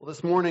Well,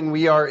 this morning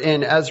we are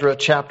in Ezra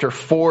chapter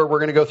 4. We're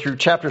going to go through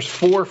chapters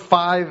 4,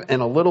 5,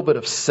 and a little bit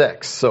of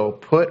 6. So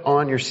put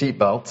on your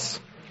seatbelts.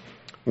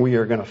 We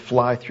are going to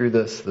fly through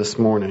this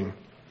morning.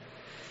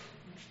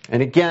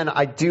 And again,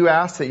 I do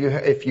ask that you,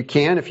 if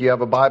you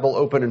have a Bible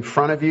open in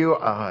front of you,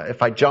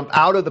 if I jump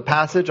out of the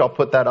passage, I'll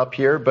put that up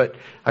here. But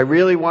I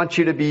really want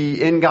you to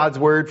be in God's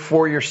Word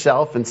for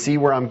yourself and see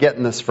where I'm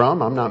getting this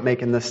from. I'm not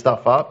making this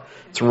stuff up.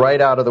 It's right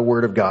out of the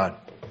Word of God.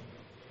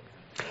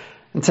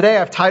 And today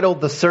I've titled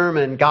the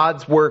sermon,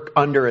 God's Work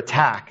Under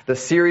Attack. The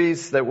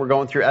series that we're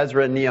going through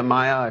Ezra and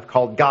Nehemiah, I've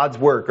called God's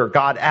Work or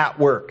God at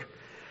Work.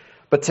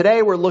 But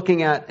today we're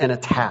looking at an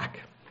attack.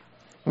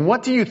 And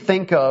what do you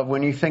think of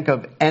when you think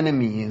of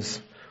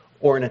enemies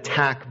or an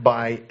attack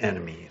by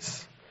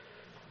enemies?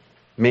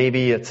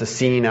 Maybe it's a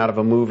scene out of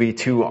a movie,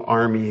 two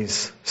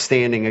armies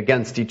standing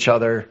against each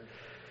other.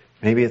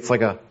 Maybe it's like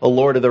a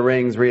Lord of the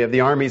Rings where you have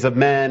the armies of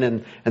men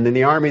and then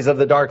the armies of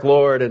the Dark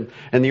Lord and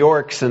the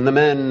orcs and the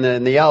men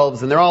and the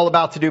elves. And they're all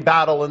about to do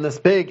battle in this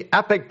big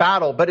epic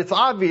battle. But it's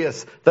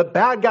obvious the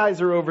bad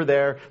guys are over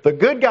there. The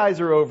good guys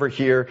are over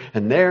here.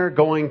 And they're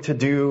going to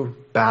do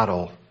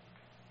battle.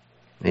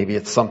 Maybe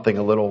it's something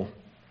a little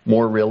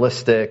more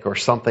realistic or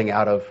something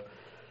out of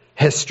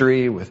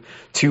history with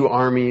two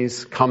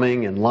armies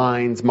coming in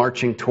lines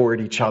marching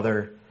toward each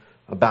other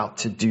about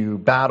to do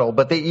battle.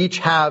 But they each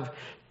have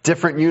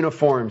different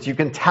uniforms. You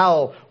can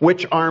tell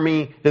which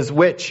army is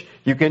which.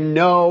 You can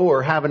know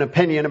or have an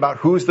opinion about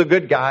who's the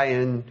good guy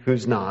and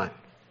who's not.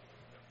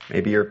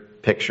 Maybe your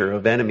picture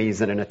of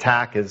enemies in an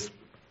attack is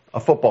a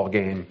football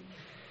game.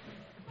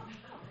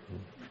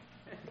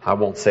 I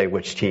won't say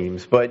which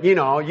teams, but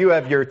you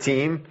have your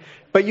team.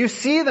 But you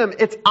see them,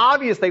 it's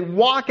obvious. They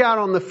walk out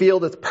on the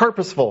field, it's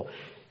purposeful.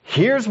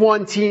 Here's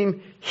one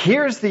team,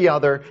 here's the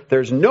other.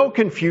 There's no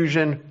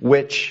confusion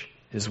which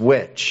is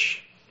which.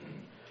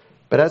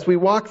 But as we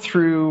walk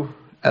through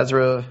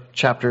Ezra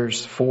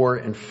chapters 4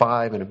 and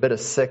 5 and a bit of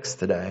 6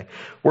 today,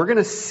 we're going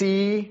to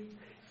see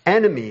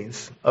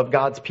enemies of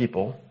God's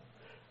people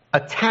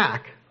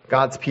attack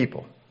God's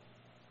people.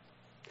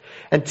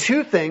 And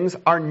two things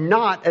are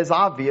not as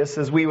obvious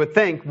as we would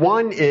think.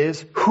 One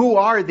is, who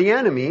are the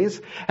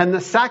enemies? And the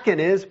second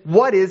is,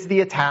 what is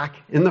the attack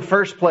in the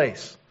first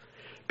place?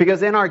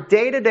 Because in our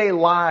day-to-day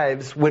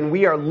lives, when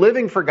we are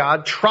living for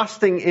God,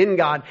 trusting in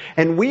God,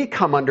 and we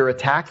come under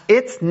attack,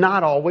 it's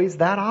not always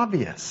that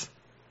obvious.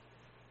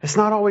 It's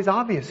not always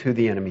obvious who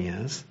the enemy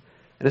is.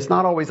 And it's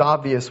not always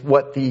obvious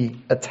what the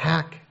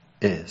attack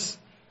is.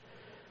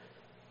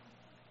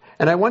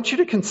 And I want you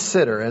to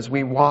consider, as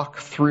we walk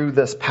through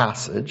this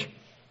passage,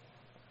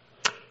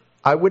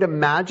 I would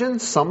imagine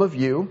some of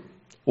you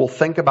will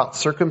think about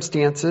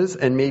circumstances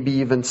and maybe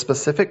even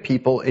specific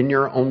people in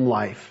your own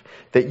life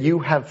that you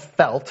have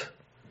felt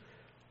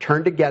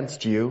turned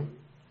against you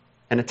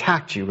and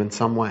attacked you in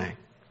some way.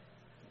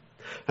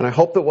 And I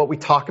hope that what we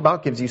talk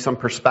about gives you some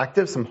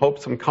perspective, some hope,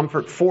 some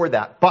comfort for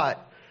that. But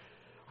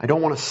I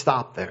don't want to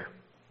stop there.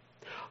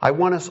 I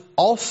want us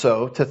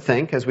also to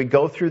think, as we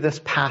go through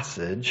this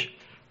passage,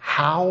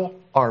 how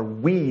are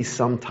we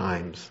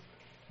sometimes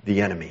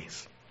the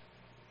enemies?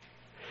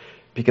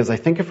 Because I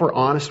think if we're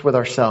honest with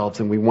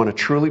ourselves and we want to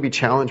truly be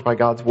challenged by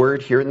God's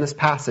word here in this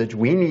passage,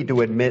 we need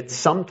to admit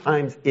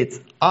sometimes it's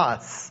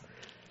us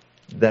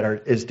that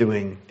is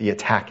doing the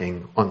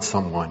attacking on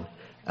someone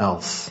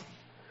else.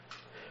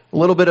 A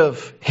little bit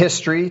of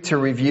history to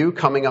review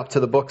coming up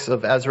to the books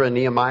of Ezra and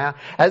Nehemiah.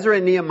 Ezra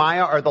and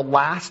Nehemiah are the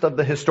last of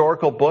the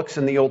historical books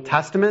in the Old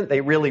Testament.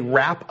 They really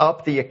wrap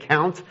up the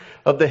account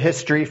of the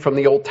history from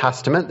the Old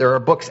Testament. There are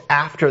books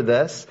after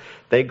this.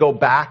 They go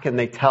back and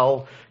they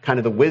tell kind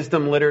of the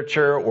wisdom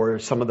literature or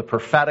some of the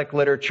prophetic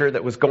literature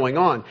that was going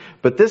on.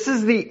 But this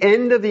is the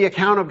end of the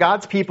account of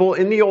God's people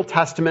in the Old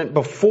Testament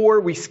before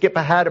we skip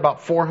ahead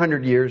about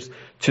 400 years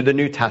to the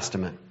New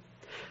Testament.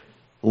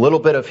 A little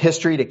bit of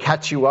history to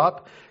catch you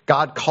up.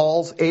 God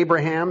calls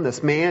Abraham,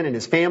 this man and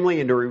his family,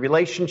 into a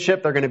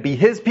relationship. They're going to be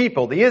his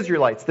people, the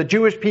Israelites, the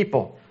Jewish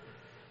people.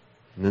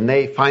 And then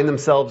they find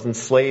themselves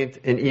enslaved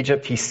in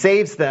Egypt. He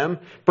saves them,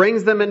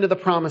 brings them into the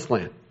promised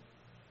land.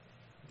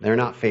 They're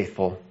not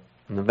faithful.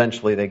 And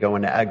eventually they go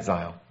into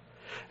exile.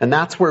 And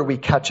that's where we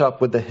catch up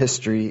with the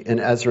history in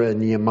Ezra and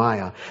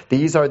Nehemiah.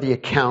 These are the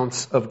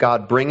accounts of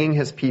God bringing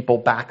his people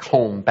back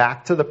home,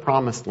 back to the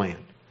promised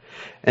land.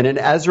 And in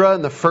Ezra,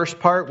 in the first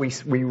part,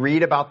 we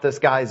read about this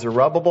guy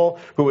Zerubbabel,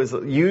 who was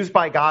used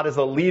by God as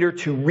a leader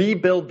to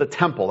rebuild the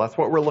temple. That's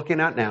what we're looking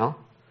at now.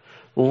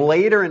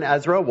 Later in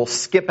Ezra, we'll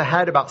skip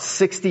ahead about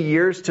 60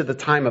 years to the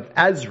time of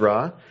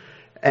Ezra.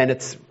 And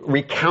it's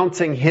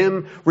recounting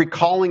him,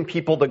 recalling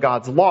people to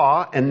God's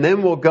law. And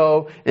then we'll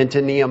go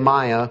into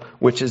Nehemiah,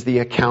 which is the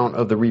account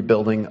of the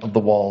rebuilding of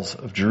the walls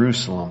of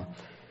Jerusalem.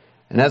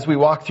 And as we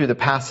walk through the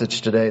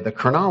passage today, the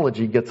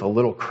chronology gets a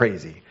little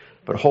crazy.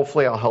 But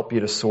hopefully I'll help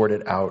you to sort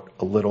it out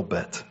a little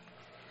bit.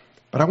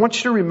 But I want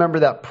you to remember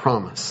that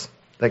promise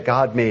that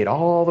God made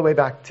all the way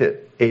back to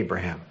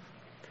Abraham.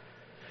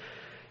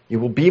 You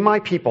will be my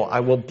people. I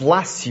will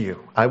bless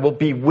you. I will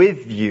be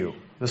with you.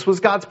 This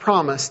was God's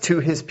promise to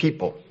his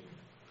people.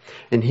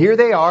 And here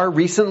they are,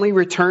 recently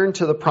returned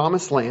to the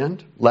promised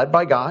land, led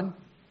by God.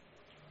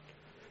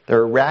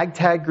 They're a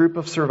ragtag group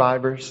of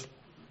survivors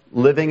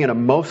living in a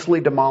mostly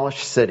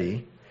demolished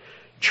city,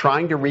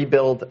 trying to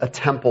rebuild a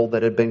temple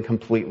that had been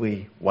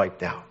completely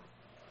wiped out.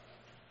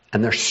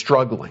 And they're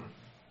struggling.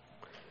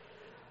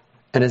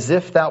 And as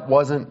if that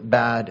wasn't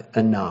bad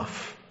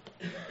enough,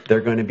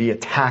 they're going to be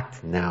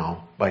attacked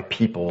now by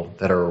people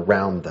that are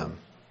around them.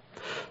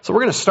 So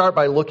we're going to start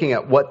by looking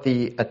at what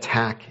the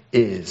attack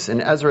is.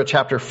 In Ezra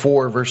chapter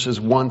 4, verses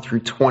 1 through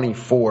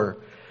 24,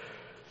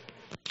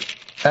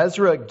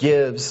 Ezra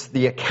gives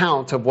the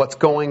account of what's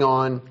going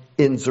on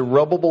in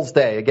Zerubbabel's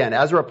day. Again,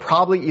 Ezra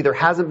probably either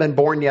hasn't been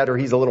born yet or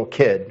he's a little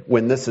kid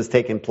when this is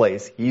taking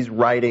place. He's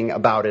writing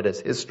about it as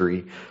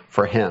history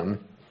for him.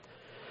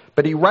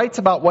 But he writes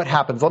about what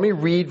happens. Let me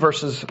read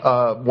verses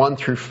 1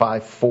 through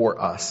 5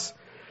 for us.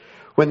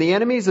 When the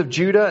enemies of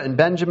Judah and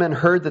Benjamin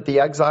heard that the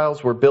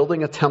exiles were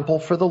building a temple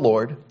for the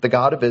Lord, the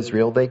God of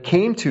Israel, they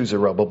came to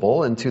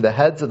Zerubbabel and to the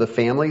heads of the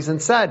families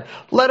and said,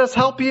 "Let us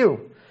help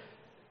you.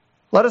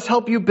 Let us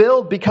help you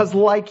build, because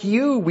like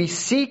you, we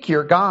seek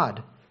your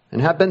God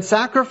and have been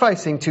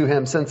sacrificing to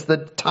him since the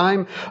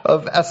time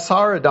of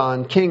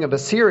Esarhaddon, king of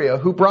Assyria,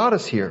 who brought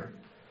us here."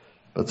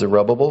 But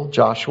Zerubbabel,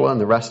 Joshua, and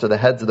the rest of the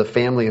heads of the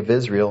family of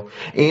Israel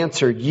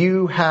answered,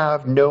 "You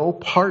have no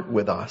part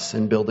with us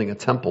in building a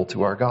temple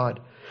to our God.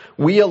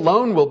 We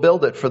alone will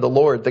build it for the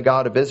Lord, the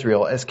God of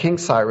Israel, as King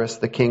Cyrus,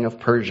 the king of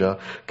Persia,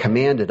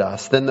 commanded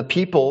us." Then the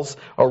peoples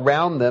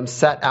around them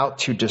set out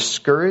to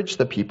discourage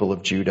the people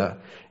of Judah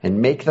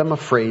and make them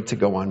afraid to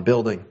go on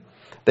building.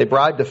 They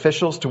bribed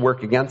officials to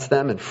work against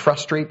them and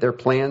frustrate their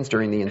plans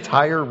during the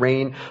entire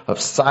reign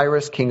of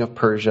Cyrus, king of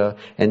Persia,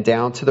 and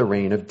down to the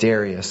reign of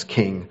Darius,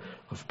 king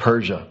of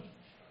Persia.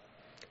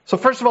 So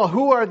first of all,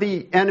 who are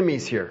the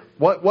enemies here?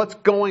 What's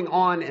going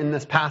on in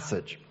this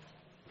passage?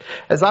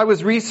 As I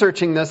was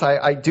researching this,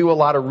 I do a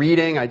lot of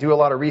reading, I do a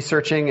lot of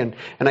researching, and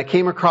I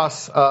came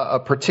across a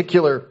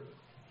particular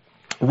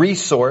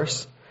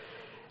resource,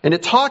 and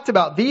it talked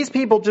about these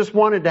people just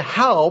wanted to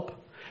help,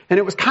 and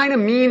it was kind of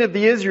mean of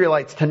the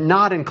Israelites to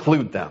not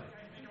include them.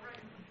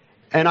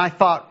 And I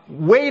thought,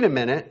 wait a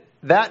minute,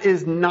 that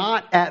is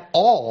not at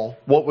all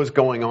what was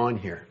going on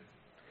here.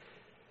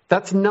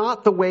 That's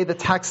not the way the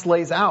text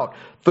lays out.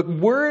 The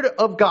Word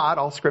of God,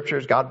 all Scripture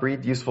is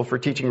God-breathed, useful for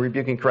teaching,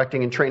 rebuking,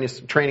 correcting, and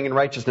training in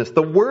righteousness.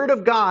 The Word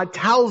of God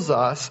tells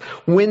us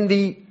when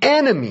the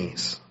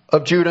enemies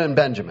of Judah and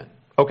Benjamin.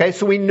 Okay,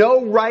 so we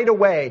know right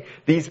away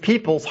these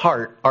people's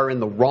heart are in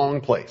the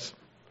wrong place.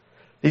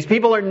 These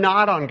people are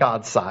not on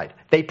God's side.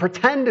 They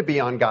pretend to be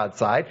on God's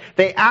side.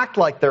 They act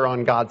like they're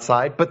on God's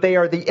side, but they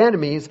are the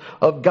enemies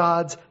of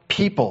God's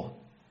people.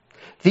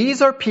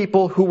 These are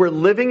people who were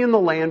living in the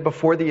land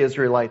before the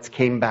Israelites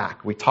came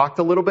back. We talked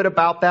a little bit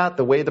about that,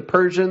 the way the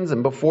Persians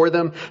and before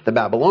them the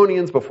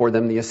Babylonians, before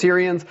them the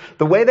Assyrians.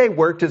 The way they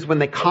worked is when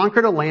they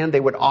conquered a land, they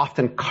would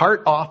often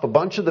cart off a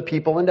bunch of the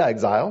people into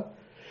exile.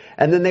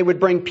 And then they would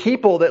bring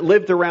people that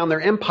lived around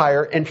their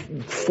empire and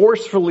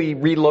forcefully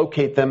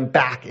relocate them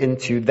back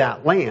into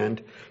that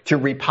land to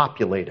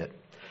repopulate it,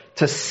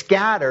 to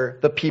scatter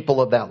the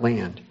people of that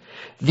land.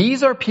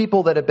 These are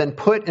people that have been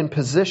put in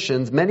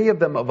positions, many of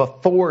them of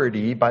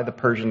authority by the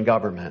Persian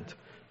government,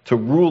 to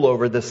rule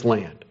over this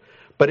land.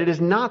 But it is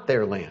not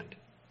their land.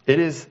 It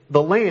is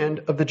the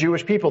land of the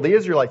Jewish people, the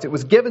Israelites. It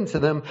was given to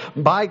them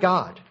by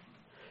God.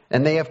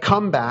 And they have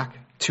come back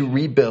to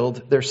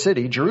rebuild their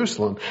city,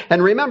 Jerusalem.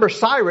 And remember,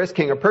 Cyrus,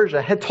 king of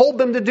Persia, had told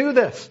them to do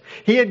this.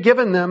 He had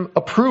given them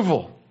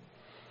approval.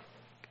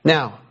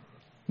 Now,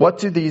 what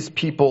do these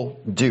people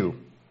do?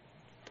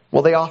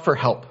 Well, they offer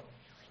help.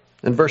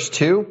 In verse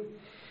 2,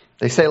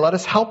 they say, "Let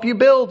us help you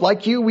build.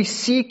 Like you, we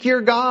seek your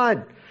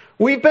God.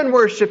 We've been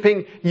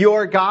worshiping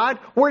your God.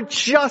 We're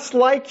just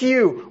like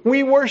you.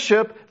 We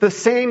worship the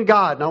same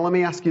God." Now let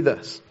me ask you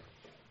this.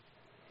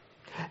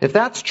 If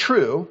that's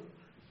true,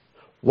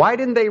 why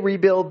didn't they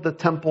rebuild the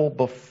temple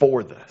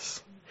before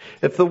this?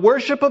 If the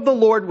worship of the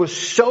Lord was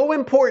so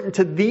important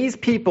to these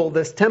people,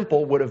 this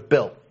temple would have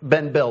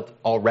been built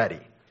already.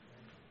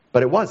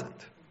 But it wasn't.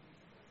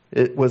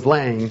 It was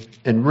laying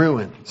in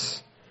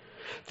ruins.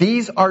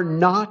 These are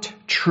not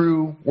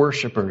true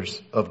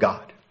worshipers of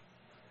God.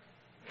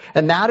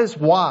 And that is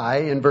why,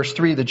 in verse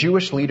 3, the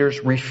Jewish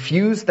leaders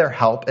refuse their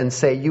help and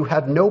say, "You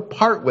have no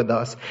part with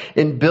us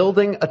in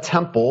building a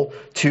temple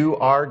to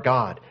our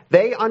God."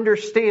 They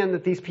understand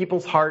that these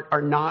people's heart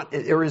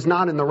is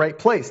not in the right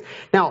place.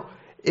 Now,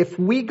 if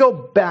we go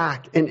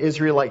back in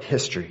Israelite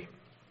history,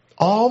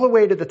 all the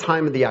way to the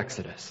time of the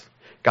Exodus,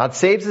 God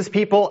saves his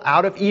people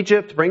out of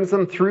Egypt, brings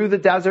them through the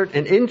desert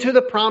and into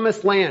the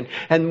promised land.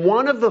 And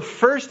one of the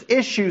first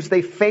issues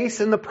they face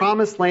in the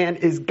promised land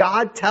is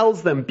God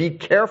tells them, "Be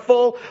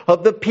careful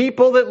of the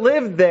people that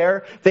live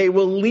there. They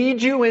will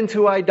lead you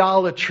into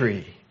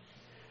idolatry."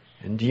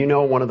 And do you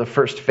know one of the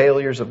first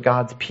failures of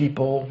God's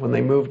people when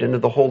they moved into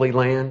the Holy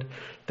Land?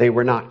 They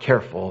were not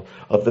careful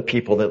of the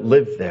people that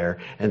lived there,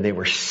 and they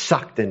were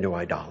sucked into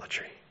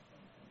idolatry.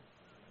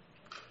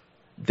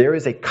 there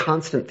is a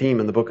constant theme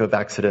in the book of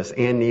Exodus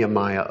and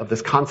Nehemiah of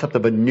this concept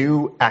of a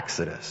new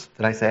Exodus.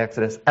 Did I say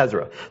Exodus?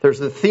 Ezra. There's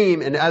the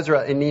theme in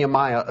Ezra and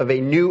Nehemiah of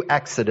a new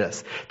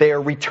Exodus. They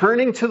are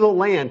returning to the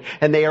land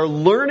and they are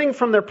learning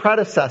from their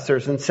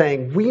predecessors and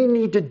saying, we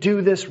need to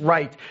do this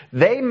right.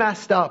 They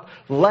messed up.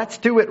 Let's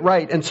do it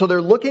right. And so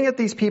they're looking at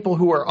these people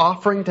who are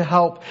offering to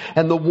help,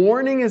 and the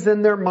warning is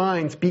in their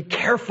minds, be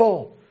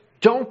careful.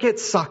 Don't get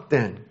sucked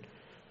in.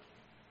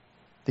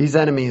 These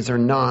enemies are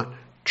not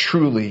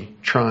truly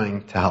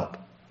trying to help.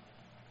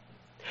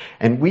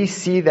 And we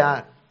see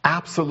that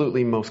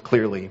absolutely most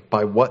clearly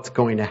by what's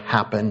going to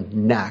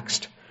happen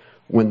next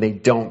when they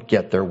don't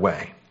get their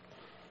way.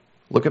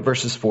 Look at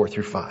verses 4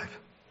 through 5.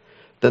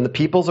 Then the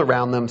peoples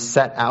around them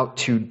set out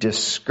to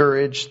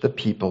discourage the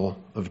people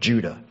of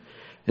Judah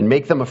and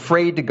make them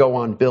afraid to go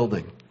on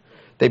building.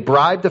 They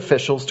bribed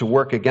officials to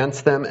work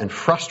against them and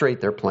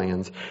frustrate their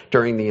plans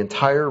during the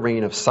entire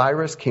reign of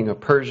Cyrus, king of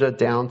Persia,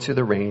 down to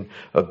the reign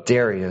of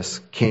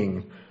Darius,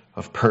 king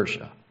of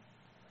Persia.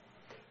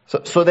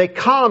 So they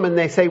come and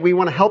they say, we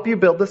want to help you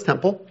build this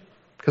temple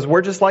because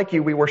we're just like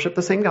you. We worship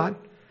the same God.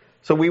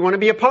 So we want to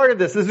be a part of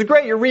this. This is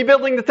great. You're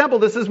rebuilding the temple.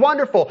 This is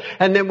wonderful.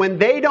 And then when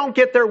they don't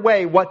get their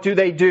way, what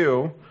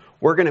do?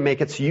 We're going to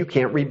make it so you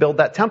can't rebuild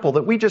that temple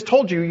that we just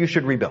told you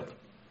should rebuild.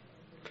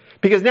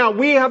 Because now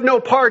we have no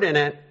part in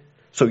it.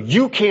 So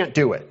you can't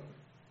do it.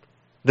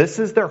 This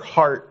is their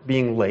heart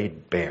being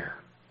laid bare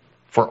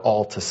for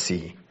all to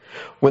see.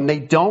 When they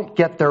don't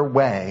get their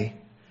way,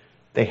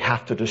 they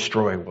have to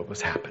destroy what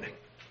was happening.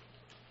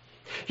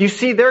 You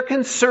see, their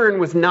concern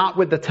was not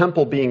with the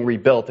temple being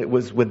rebuilt. It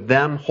was with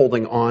them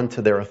holding on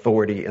to their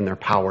authority and their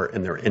power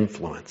and their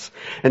influence.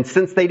 And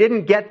since they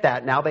didn't get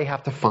that, now they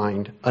have to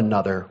find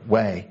another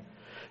way.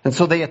 And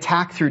so they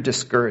attack through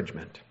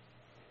discouragement.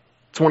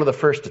 It's one of the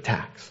first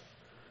attacks.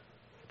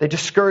 They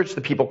discourage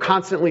the people,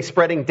 constantly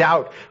spreading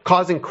doubt,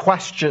 causing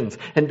questions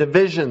and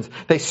divisions.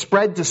 They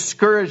spread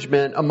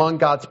discouragement among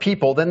God's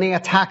people. Then they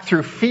attack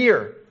through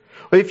fear.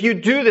 If you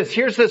do this,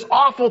 here's this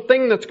awful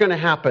thing that's going to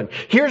happen.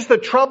 Here's the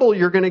trouble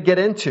you're going to get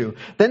into.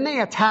 Then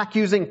they attack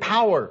using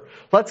power.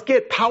 Let's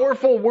get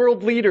powerful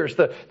world leaders,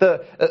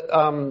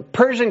 the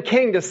Persian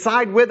king, to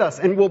side with us,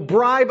 and we'll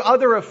bribe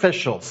other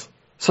officials.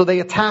 So they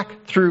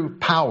attack through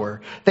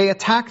power. They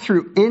attack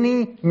through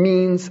any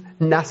means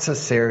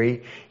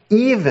necessary,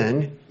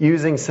 even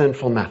using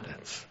sinful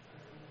methods.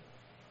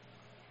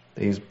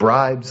 They use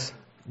bribes,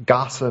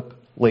 gossip.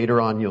 Later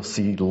on, you'll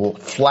see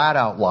flat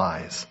out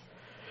lies.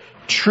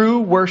 True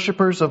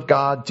worshipers of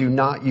God do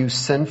not use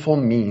sinful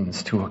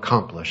means to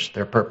accomplish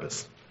their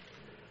purpose.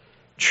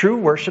 True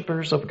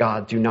worshipers of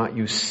God do not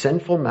use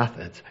sinful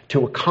methods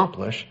to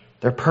accomplish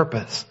their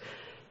purpose.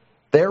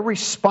 Their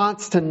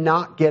response to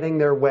not getting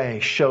their way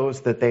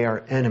shows that they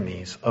are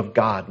enemies of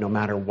God, no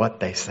matter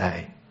what they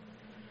say.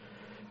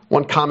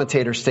 One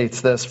commentator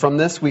states this: from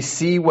this we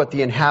see what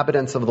the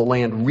inhabitants of the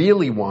land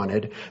really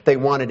wanted. They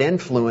wanted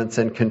influence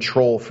and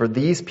control. For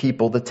these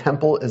people, the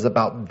temple is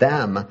about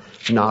them,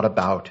 not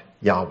about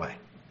Yahweh.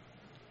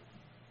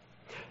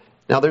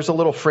 Now there's a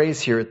little phrase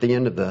here at the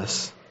end of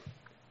this.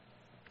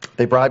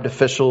 They bribed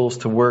officials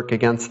to work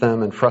against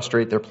them and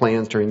frustrate their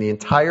plans during the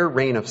entire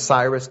reign of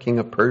Cyrus, king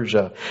of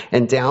Persia,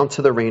 and down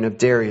to the reign of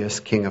Darius,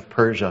 king of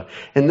Persia.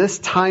 In this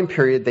time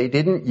period, they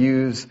didn't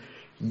use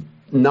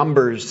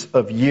numbers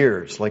of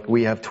years, like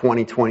we have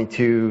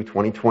 2022,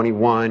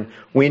 2021.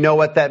 We know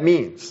what that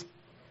means.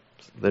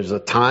 There's a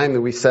time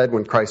that we said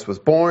when Christ was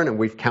born, and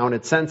we've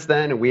counted since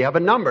then, and we have a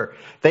number.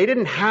 They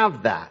didn't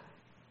have that.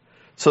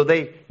 So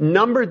they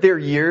numbered their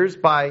years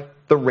by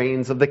the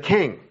reigns of the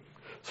king.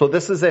 So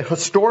this is a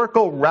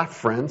historical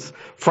reference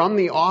from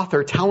the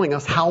author telling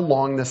us how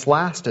long this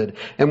lasted.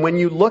 And when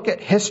you look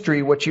at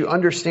history, what you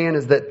understand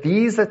is that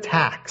these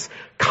attacks,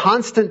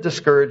 constant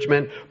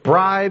discouragement,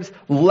 bribes,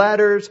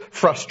 letters,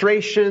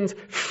 frustrations,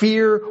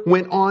 fear,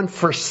 went on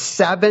for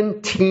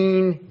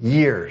 17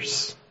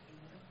 years.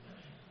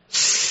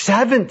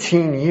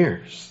 17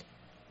 years.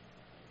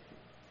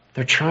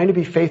 They're trying to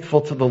be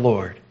faithful to the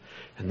Lord,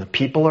 and the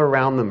people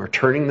around them are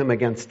turning them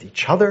against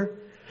each other.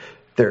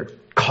 They're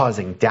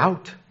causing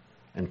doubt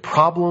and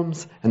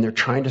problems, and they're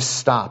trying to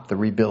stop the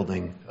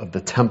rebuilding of the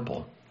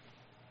temple.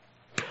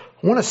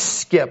 I want to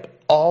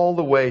skip all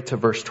the way to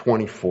verse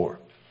 24.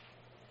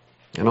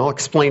 And I'll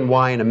explain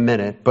why in a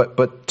minute, but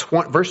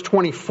verse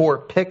 24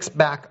 picks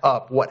back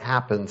up what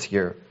happens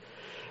here.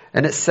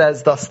 And it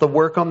says, thus the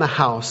work on the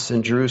house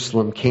in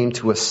Jerusalem came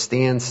to a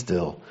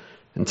standstill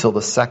until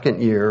the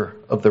second year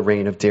of the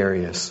reign of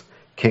Darius,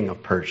 king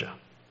of Persia.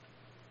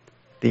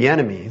 The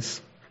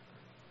enemies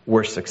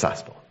were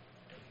successful.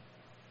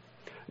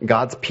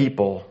 God's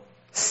people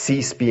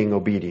cease being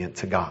obedient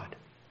to God.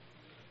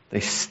 They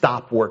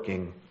stop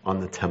working on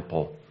the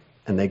temple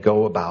and they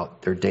go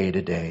about their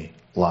day-to-day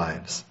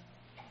lives.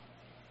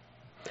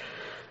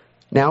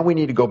 Now we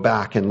need to go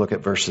back and look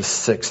at verses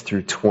 6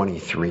 through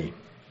 23.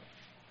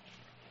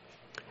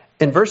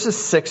 In verses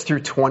 6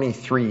 through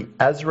 23,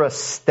 Ezra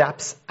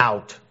steps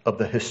out of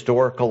the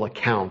historical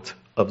account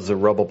of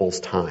Zerubbabel's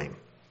time.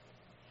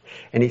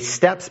 And he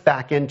steps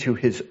back into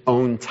his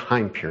own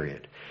time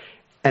period.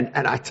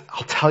 And I'll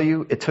tell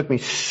you, it took me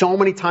so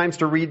many times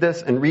to read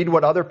this and read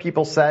what other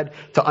people said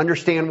to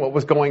understand what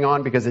was going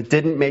on because it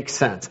didn't make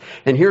sense.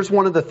 And here's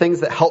one of the things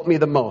that helped me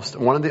the most.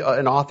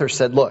 An author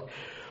said, look,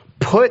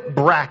 put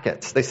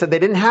brackets. They said they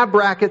didn't have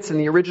brackets in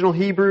the original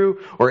Hebrew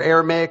or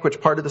Aramaic,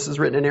 which part of this is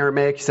written in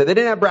Aramaic. He said they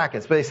didn't have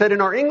brackets, but they said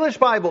in our English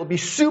Bible, it'd be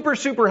super,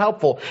 super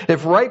helpful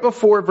if right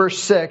before verse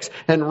 6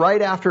 and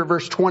right after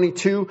verse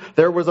 22,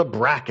 there was a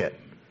bracket.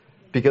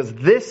 Because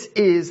this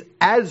is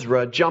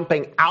Ezra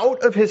jumping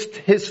out of his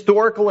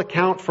historical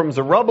account from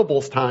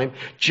Zerubbabel's time,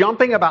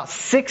 jumping about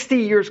 60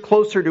 years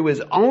closer to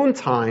his own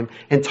time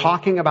and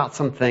talking about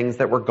some things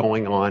that were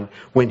going on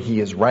when he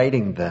is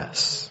writing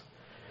this.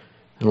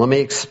 And let me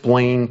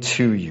explain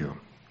to you.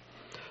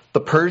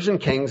 The Persian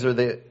kings are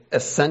the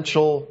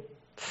essential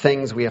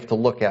things we have to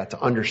look at to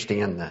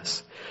understand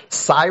this.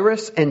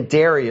 Cyrus and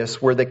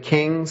Darius were the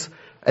kings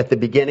at the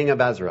beginning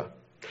of Ezra.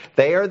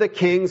 They are the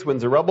kings when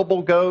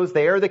Zerubbabel goes.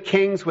 They are the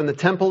kings when the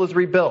temple is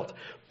rebuilt.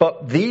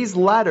 But these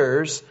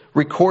letters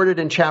recorded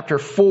in chapter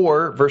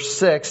 4, verse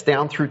 6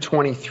 down through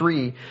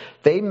 23,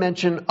 they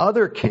mention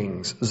other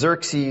kings,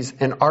 Xerxes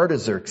and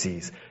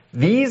Artaxerxes.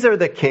 These are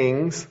the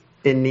kings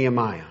in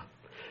Nehemiah.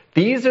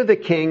 These are the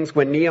kings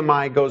when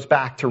Nehemiah goes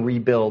back to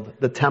rebuild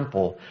the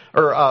temple,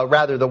 or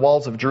rather the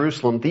walls of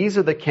Jerusalem. These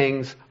are the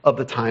kings of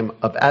the time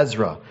of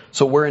Ezra.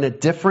 So we're in a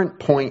different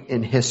point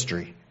in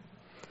history.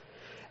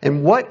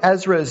 And what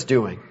Ezra is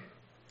doing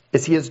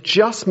is he has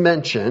just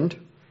mentioned,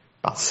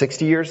 about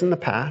 60 years in the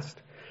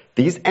past,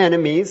 these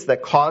enemies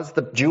that caused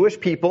the Jewish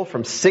people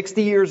from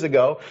 60 years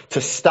ago to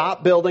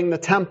stop building the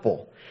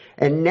temple.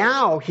 And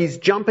now he's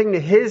jumping to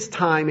his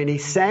time and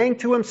he's saying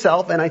to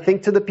himself, and I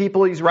think to the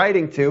people he's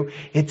writing to,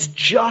 it's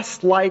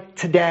just like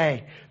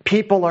today.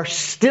 People are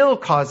still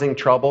causing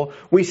trouble.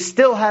 We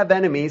still have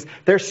enemies.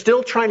 They're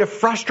still trying to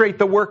frustrate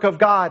the work of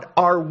God.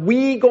 Are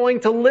we going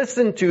to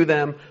listen to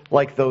them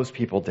like those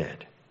people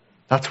did?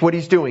 That's what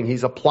he's doing.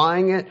 He's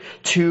applying it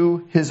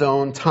to his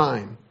own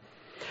time.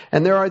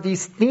 And there are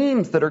these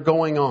themes that are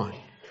going on.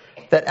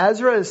 That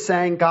Ezra is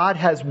saying God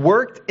has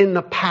worked in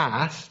the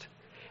past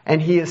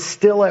and he is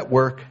still at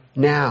work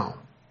now.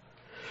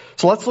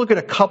 So let's look at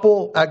a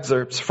couple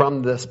excerpts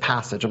from this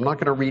passage. I'm not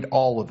going to read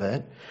all of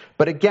it.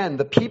 But again,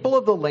 the people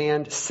of the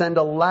land send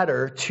a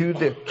letter to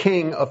the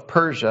king of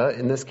Persia,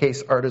 in this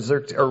case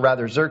Artaxerxes, or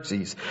rather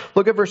Xerxes.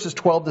 Look at verses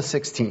 12 to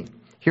 16.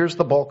 Here's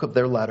the bulk of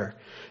their letter.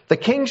 The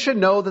king should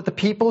know that the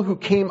people who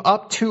came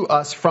up to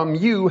us from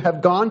you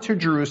have gone to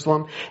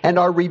Jerusalem and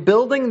are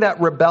rebuilding that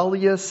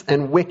rebellious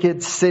and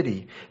wicked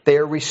city. They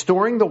are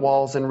restoring the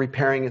walls and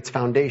repairing its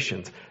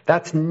foundations.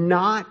 That's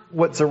not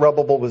what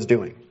Zerubbabel was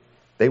doing.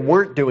 They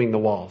weren't doing the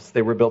walls.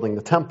 They were building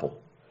the temple.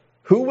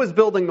 Who was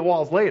building the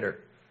walls later?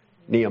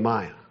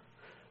 Nehemiah.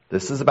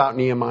 This is about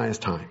Nehemiah's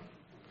time.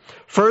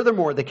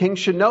 Furthermore, the king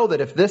should know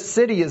that if this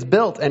city is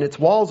built and its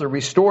walls are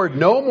restored,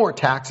 no more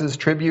taxes,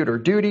 tribute, or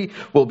duty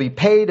will be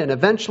paid, and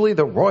eventually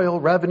the royal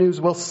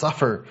revenues will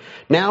suffer.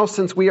 Now,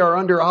 since we are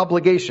under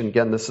obligation,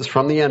 again, this is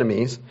from the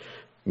enemies,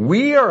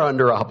 we are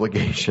under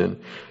obligation.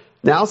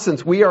 Now,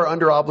 since we are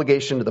under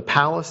obligation to the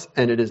palace,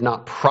 and it is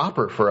not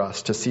proper for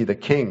us to see the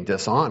king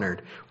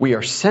dishonored, we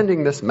are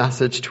sending this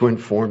message to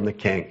inform the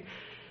king.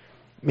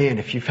 Man,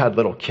 if you've had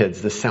little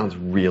kids, this sounds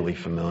really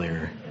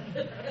familiar.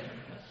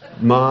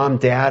 Mom,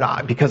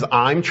 Dad, because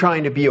I'm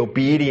trying to be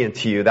obedient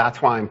to you,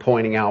 that's why I'm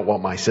pointing out what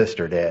my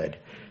sister did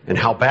and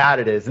how bad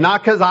it is.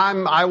 Not because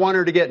I want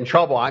her to get in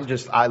trouble.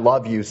 I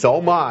love you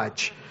so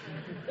much.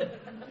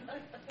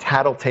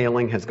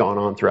 Tattletaling has gone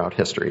on throughout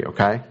history,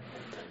 okay?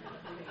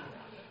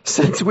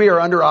 Since we are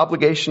under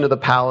obligation to the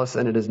palace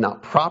and it is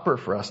not proper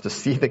for us to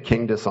see the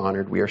king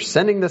dishonored, we are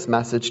sending this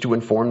message to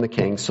inform the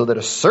king so that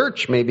a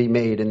search may be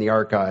made in the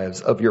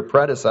archives of your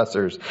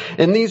predecessors.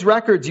 In these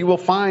records, you will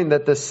find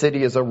that this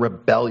city is a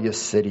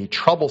rebellious city,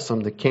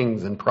 troublesome to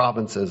kings and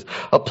provinces,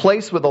 a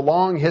place with a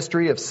long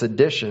history of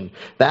sedition.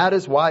 That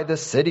is why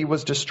this city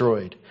was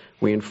destroyed.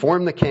 We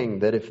inform the king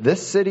that if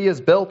this city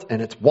is built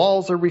and its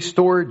walls are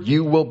restored,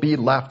 you will be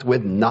left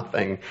with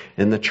nothing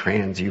in the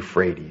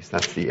Trans-Euphrates.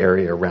 That's the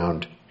area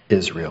around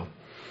Israel.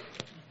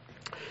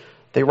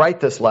 They write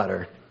this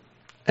letter,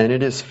 and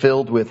it is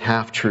filled with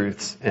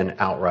half-truths and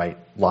outright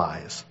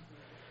lies.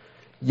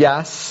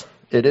 Yes,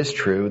 it is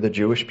true the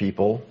Jewish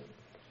people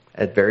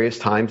at various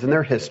times in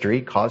their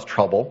history caused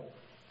trouble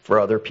for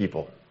other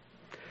people.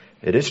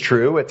 It is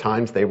true at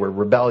times they were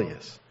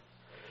rebellious.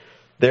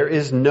 There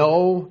is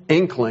no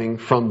inkling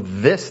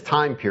from this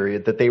time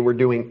period that they were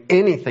doing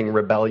anything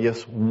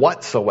rebellious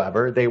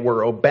whatsoever. They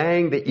were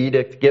obeying the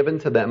edict given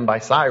to them by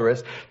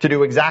Cyrus to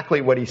do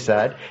exactly what he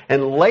said.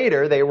 And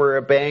later they were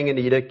obeying an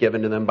edict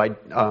given to them by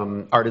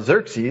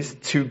Artaxerxes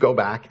to go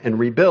back and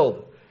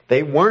rebuild.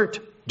 They weren't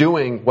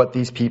doing what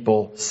these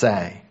people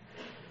say.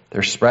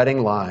 They're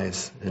spreading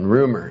lies and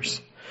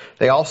rumors.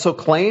 They also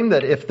claim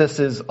that if this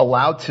is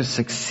allowed to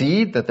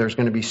succeed, that there's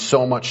going to be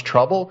so much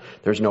trouble.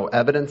 There's no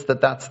evidence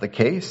that that's the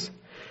case.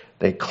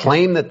 They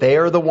claim that they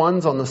are the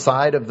ones on the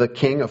side of the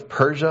king of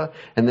Persia.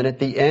 And then at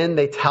the end,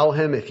 they tell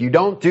him, if you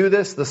don't do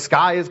this, the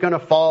sky is going to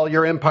fall.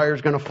 Your empire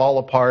is going to fall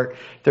apart.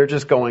 They're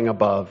just going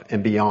above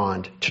and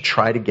beyond to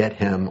try to get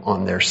him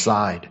on their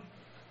side.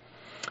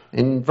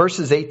 In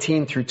verses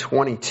 18 through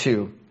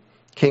 22,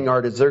 King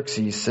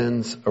Artaxerxes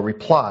sends a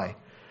reply.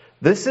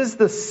 This is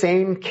the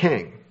same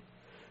king.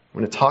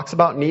 When it talks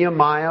about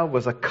Nehemiah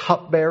was a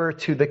cupbearer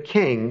to the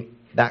king,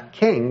 that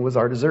king was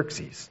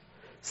Artaxerxes.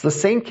 It's the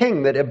same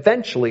king that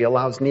eventually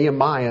allows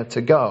Nehemiah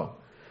to go.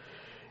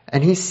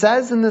 And he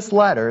says in this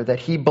letter that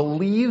he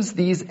believes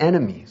these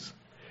enemies,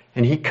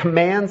 and he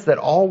commands that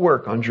all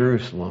work on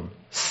Jerusalem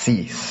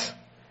cease.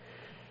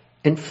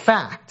 In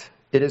fact,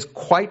 it is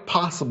quite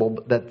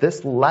possible that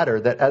this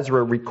letter that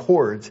Ezra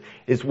records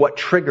is what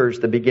triggers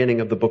the beginning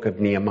of the book of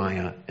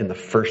Nehemiah in the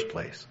first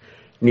place.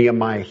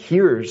 Nehemiah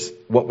hears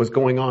what was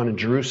going on in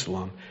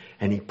Jerusalem,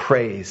 and he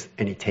prays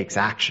and he takes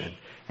action.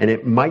 And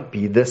it might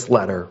be this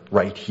letter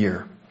right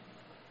here.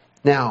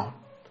 Now,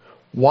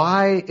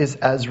 why is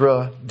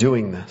Ezra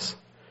doing this?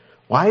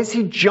 Why is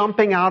he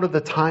jumping out of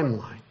the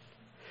timeline?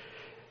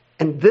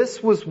 And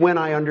this was when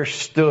I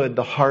understood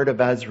the heart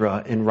of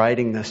Ezra in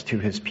writing this to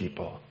his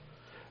people.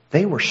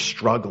 They were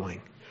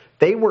struggling.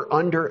 They were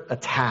under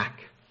attack.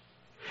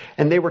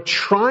 And they were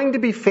trying to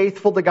be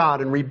faithful to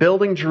God and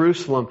rebuilding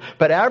Jerusalem,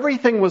 but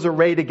everything was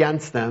arrayed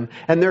against them,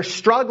 and they're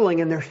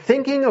struggling, and they're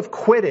thinking of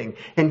quitting.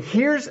 And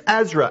here's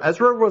Ezra.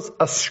 Ezra was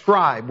a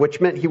scribe,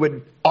 which meant he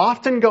would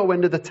often go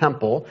into the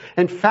temple.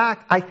 In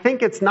fact, I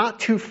think it's not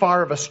too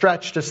far of a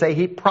stretch to say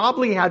he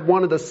probably had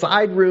one of the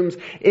side rooms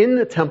in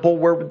the temple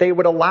where they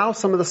would allow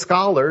some of the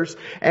scholars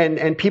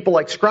and people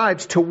like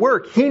scribes to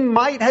work. He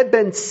might have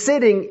been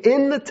sitting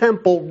in the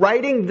temple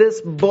writing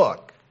this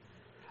book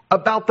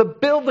about the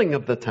building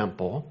of the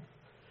temple,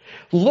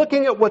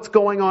 looking at what's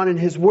going on in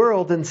his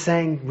world and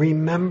saying,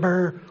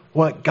 remember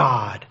what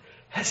God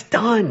has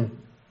done.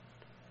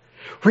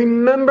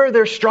 Remember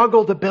their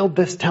struggle to build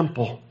this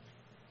temple.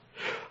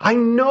 I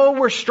know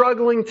we're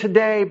struggling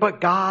today,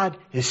 but God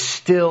is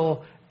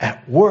still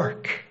at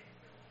work.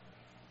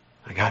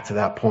 I got to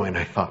that point,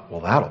 I thought,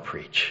 well, that'll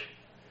preach.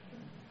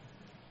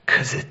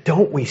 Because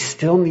don't we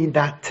still need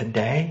that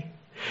today?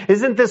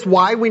 Isn't this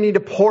why we need to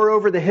pore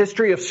over the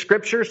history of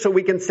Scripture so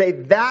we can say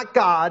that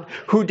God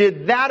who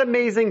did that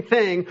amazing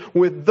thing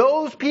with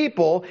those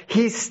people,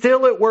 He's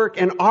still at work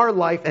in our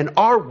life and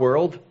our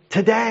world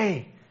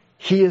today.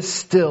 He is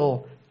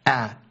still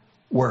at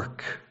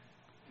work.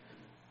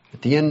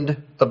 At the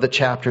end of the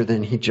chapter,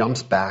 then, he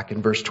jumps back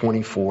in verse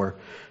 24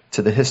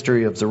 to the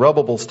history of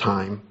Zerubbabel's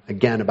time,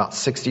 again about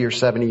 60 or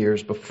 70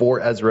 years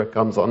before Ezra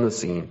comes on the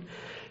scene,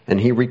 and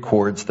he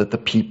records that the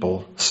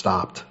people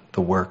stopped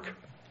the work.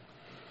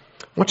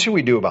 What should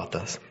we do about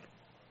this?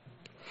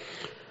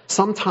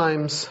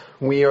 Sometimes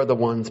we are the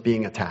ones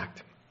being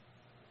attacked.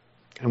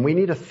 And we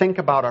need to think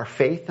about our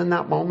faith in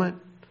that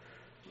moment.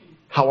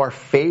 How our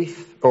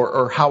faith,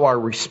 or how our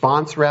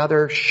response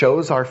rather,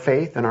 shows our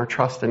faith and our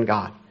trust in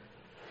God.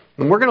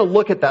 And we're going to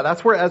look at that.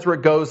 That's where Ezra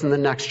goes in the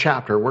next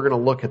chapter. We're going to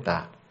look at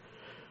that.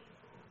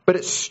 But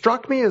it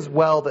struck me as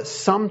well that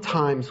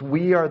sometimes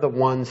we are the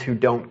ones who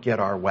don't get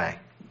our way.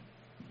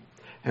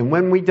 And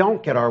when we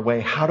don't get our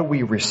way, how do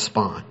we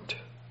respond?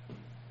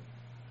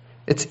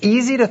 It's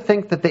easy to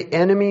think that the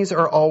enemies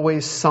are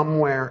always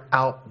somewhere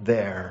out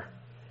there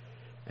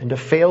and to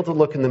fail to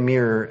look in the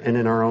mirror and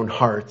in our own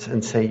hearts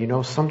and say,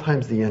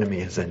 sometimes the enemy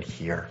is in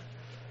here.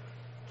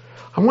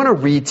 I want to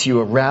read to you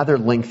a rather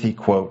lengthy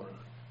quote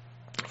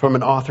from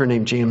an author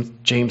named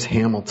James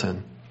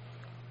Hamilton.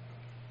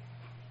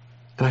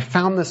 And I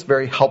found this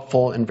very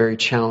helpful and very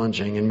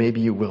challenging, and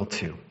maybe you will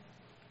too.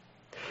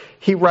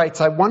 He writes,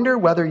 I wonder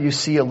whether you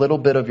see a little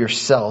bit of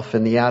yourself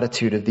in the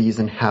attitude of these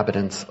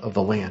inhabitants of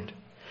the land.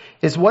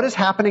 Is what is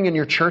happening in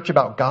your church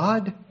about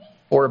God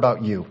or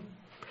about you?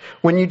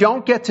 When you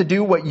don't get to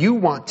do what you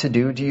want to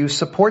do you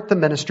support the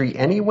ministry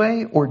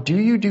anyway, or do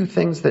you do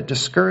things that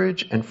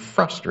discourage and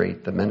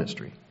frustrate the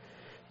ministry?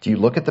 Do you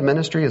look at the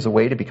ministry as a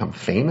way to become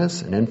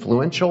famous and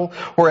influential,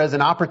 or as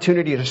an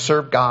opportunity to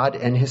serve God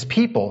and His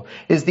people?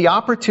 Is the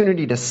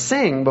opportunity to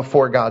sing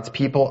before God's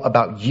people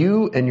about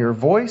you and your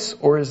voice,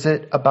 or is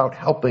it about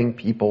helping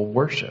people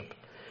worship?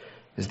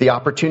 Is the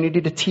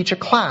opportunity to teach a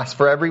class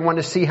for everyone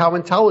to see how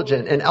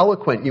intelligent and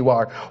eloquent you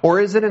are? Or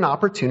is it an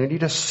opportunity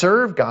to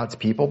serve God's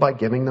people by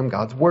giving them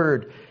God's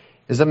word?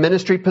 Is a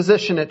ministry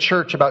position at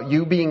church about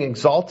you being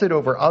exalted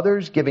over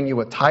others, giving you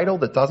a title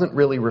that doesn't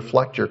really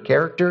reflect your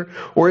character?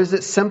 Or is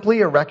it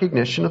simply a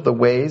recognition of the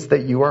ways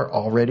that you are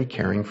already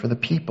caring for the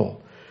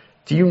people?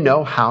 Do you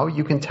know how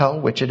you can tell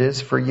which it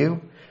is for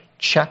you?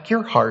 Check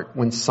your heart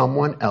when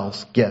someone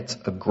else gets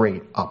a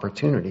great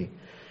opportunity.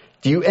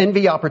 Do you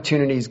envy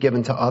opportunities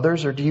given to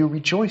others, or do you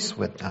rejoice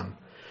with them?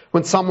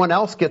 When someone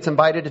else gets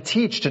invited to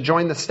teach, to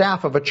join the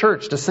staff of a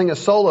church, to sing a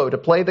solo, to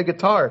play the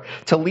guitar,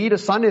 to lead a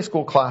Sunday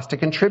school class, to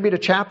contribute a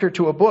chapter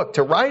to a book,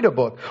 to write a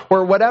book,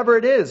 or whatever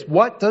it is,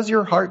 what does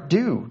your heart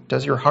do?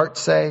 Does your heart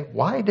say,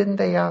 why didn't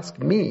they ask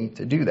me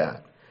to do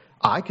that?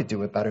 I could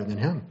do it better than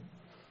him.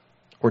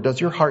 Or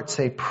does your heart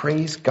say,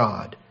 praise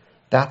God,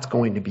 That's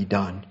going to be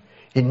done.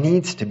 It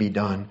needs to be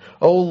done.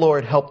 Oh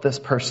Lord, help this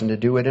person to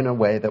do it in a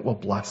way that will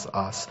bless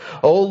us.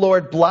 Oh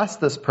Lord, bless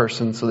this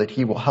person so that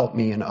he will help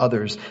me and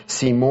others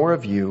see more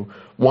of you,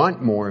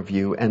 want more of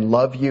you, and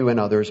love you and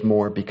others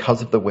more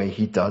because of the way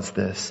he does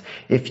this.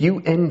 If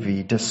you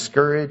envy,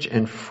 discourage,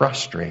 and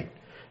frustrate,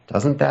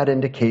 doesn't that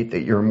indicate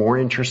that you're more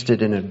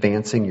interested in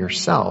advancing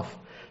yourself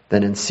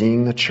than in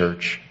seeing the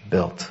church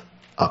built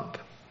up?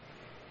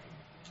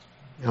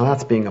 Now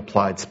that's being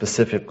applied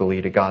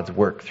specifically to God's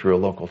work through a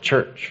local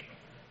church.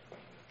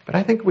 But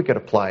I think we could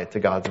apply it to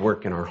God's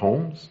work in our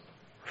homes,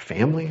 our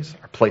families,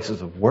 our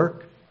places of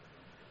work.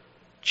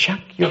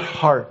 Check your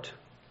heart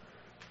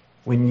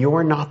when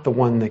you're not the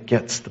one that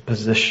gets the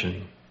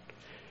position.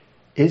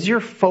 Is your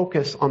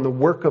focus on the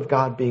work of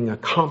God being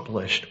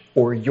accomplished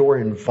or your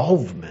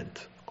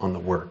involvement on the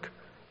work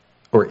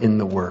or in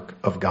the work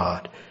of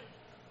God?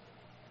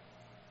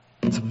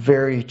 It's a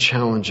very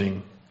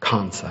challenging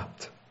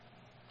concept.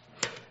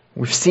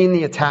 We've seen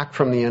the attack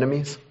from the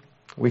enemies.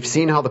 We've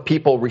seen how the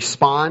people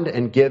respond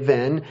and give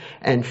in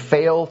and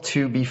fail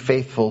to be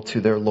faithful to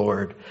their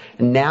Lord.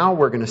 And now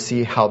we're going to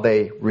see how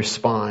they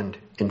respond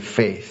in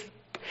faith.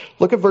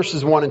 Look at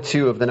verses 1 and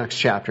 2 of the next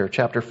chapter,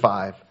 chapter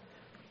 5.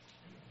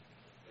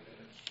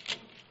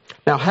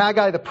 Now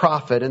Haggai the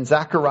prophet and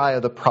Zechariah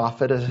the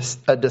prophet,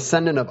 a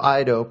descendant of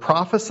Iddo,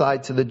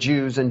 prophesied to the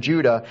Jews in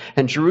Judah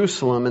and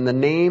Jerusalem in the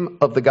name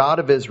of the God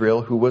of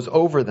Israel who was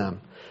over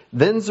them.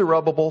 Then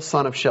Zerubbabel,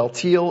 son of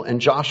Shealtiel, and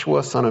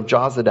Joshua, son of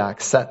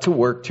Jozadak, set to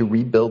work to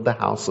rebuild the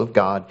house of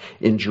God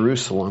in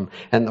Jerusalem,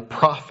 and the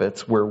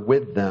prophets were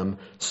with them,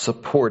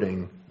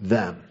 supporting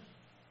them.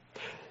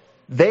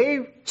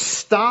 They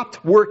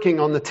stopped working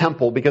on the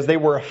temple because they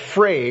were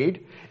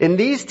afraid. In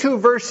these two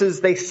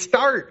verses, they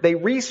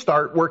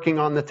restart working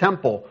on the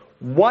temple.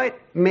 What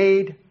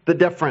made the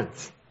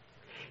difference?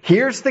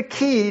 Here's the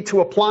key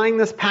to applying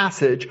this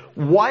passage.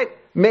 What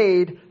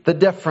made the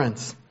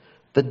difference?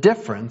 The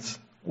difference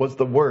was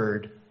the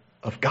word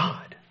of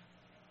God.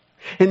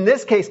 In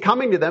this case,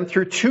 coming to them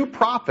through two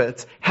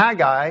prophets,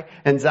 Haggai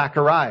and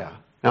Zechariah.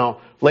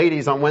 Now,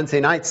 ladies, on Wednesday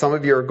night, some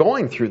of you are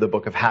going through the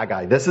book of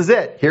Haggai. This is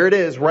it. Here it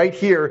is, right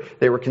here.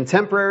 They were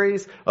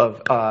contemporaries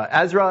of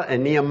Ezra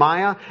and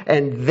Nehemiah,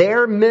 and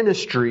their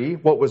ministry,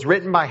 what was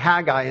written by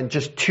Haggai in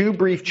just 2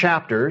 brief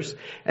chapters,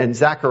 and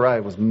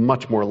Zechariah was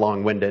much more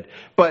long-winded,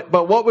 but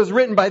what was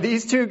written by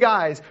these two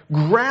guys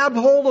grabbed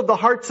hold of the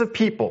hearts of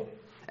people.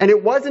 And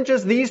it wasn't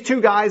just these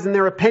two guys and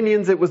their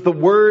opinions, it was the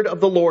word of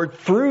the Lord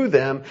through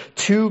them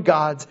to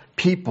God's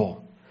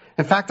people.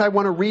 In fact, I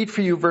want to read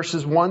for you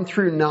verses 1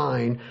 through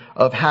 9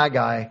 of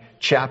Haggai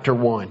chapter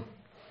 1.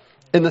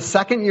 In the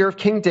 2nd year of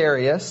King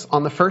Darius,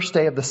 on the 1st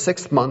day of the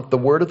 6th month, the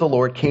word of the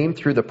Lord came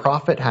through the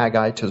prophet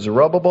Haggai to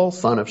Zerubbabel,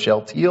 son of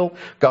Shealtiel,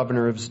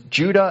 governor of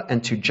Judah,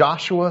 and to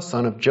Joshua,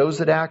 son of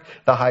Jozadak,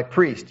 the high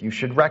priest. You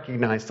should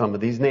recognize some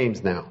of these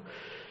names now.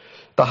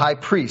 The high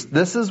priest,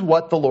 this is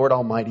what the Lord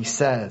Almighty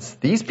says.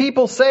 These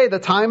people say the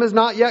time has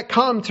not yet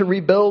come to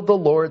rebuild the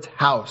Lord's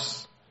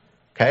house.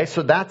 Okay,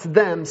 so that's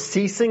them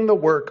ceasing the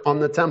work on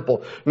the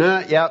temple.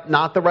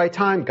 Not the right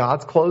time.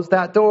 God's closed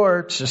that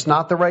door. It's just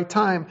not the right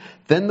time.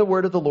 Then the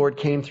word of the Lord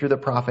came through the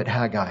prophet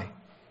Haggai.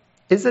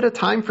 Is it a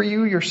time for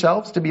you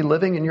yourselves to be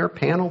living in your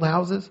paneled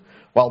houses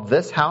while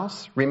this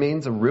house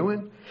remains a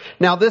ruin?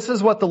 Now this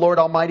is what the Lord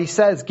Almighty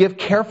says. Give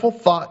careful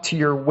thought to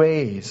your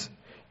ways.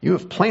 You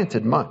have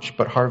planted much,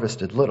 but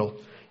harvested little.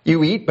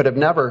 You eat, but have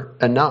never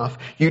enough.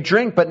 You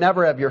drink, but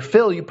never have your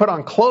fill. You put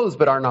on clothes,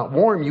 but are not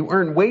warm. You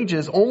earn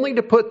wages only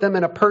to put them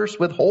in a purse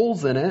with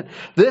holes in it.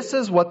 This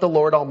is what the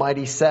Lord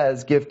Almighty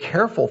says. Give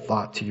careful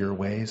thought to your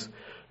ways.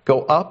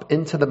 Go up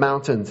into the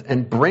mountains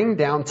and bring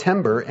down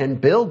timber and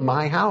build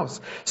my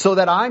house, so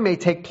that I may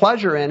take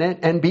pleasure in it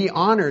and be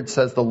honored,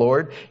 says the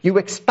Lord. You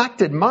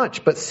expected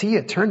much, but see,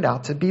 it turned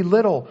out to be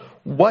little.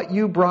 What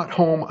you brought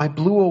home, I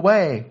blew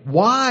away.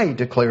 Why,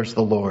 declares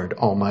the Lord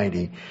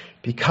Almighty?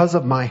 Because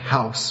of my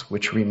house,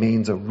 which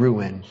remains a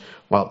ruin,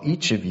 while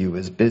each of you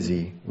is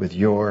busy with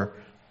your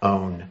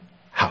own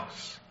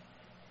house.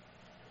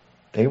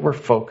 They were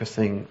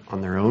focusing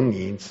on their own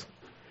needs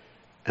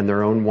and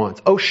their own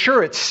wants. Oh,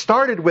 sure, it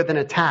started with an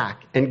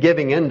attack and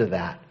giving into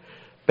that.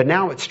 But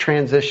now it's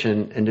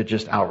transitioned into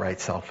just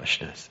outright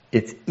selfishness.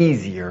 It's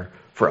easier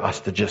for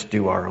us to just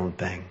do our own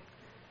thing.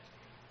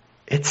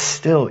 It's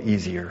still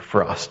easier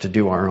for us to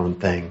do our own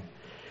thing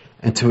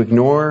and to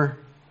ignore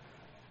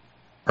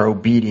our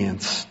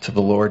obedience to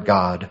the Lord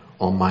God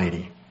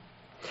Almighty.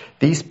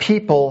 These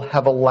people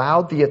have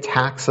allowed the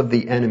attacks of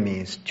the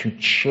enemies to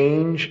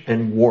change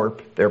and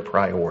warp their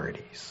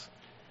priorities.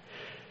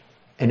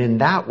 And in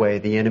that way,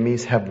 the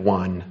enemies have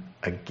won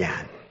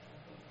again.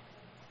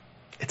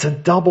 It's a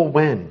double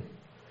win.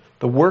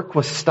 The work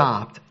was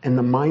stopped and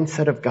the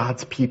mindset of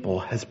God's people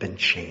has been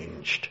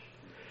changed.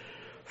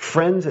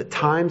 Friends, at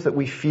times that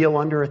we feel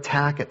under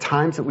attack, at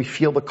times that we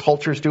feel the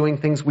culture's doing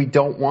things we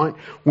don't want,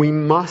 we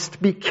must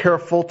be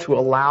careful to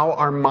allow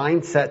our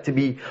mindset to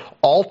be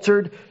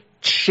altered,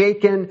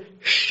 shaken,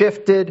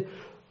 shifted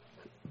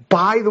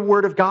by the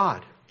Word of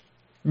God,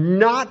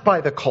 not by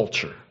the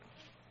culture.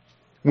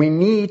 We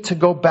need to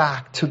go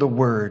back to the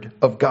Word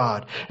of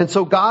God. And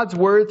so God's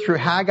Word through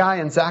Haggai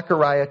and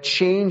Zechariah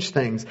changed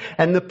things.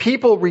 And the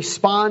people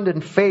respond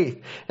in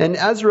faith. In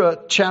Ezra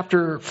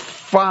chapter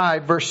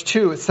 5, verse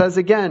 2, it says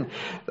again,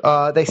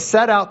 they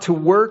set out to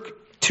work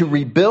to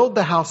rebuild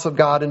the house of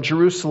God in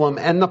Jerusalem,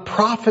 and the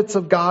prophets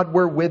of God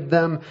were with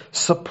them,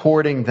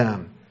 supporting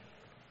them.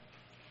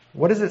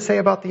 What does it say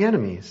about the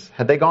enemies?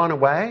 Had they gone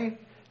away?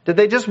 Did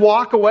they just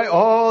walk away?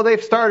 Oh,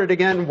 they've started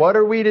again. What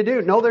are we to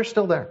do? No, they're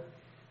still there.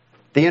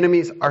 The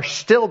enemies are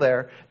still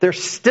there. They're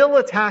still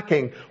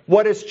attacking.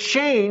 What has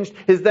changed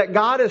is that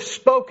God has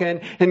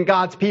spoken and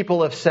God's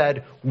people have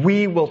said,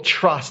 we will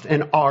trust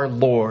in our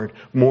Lord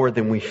more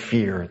than we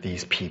fear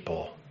these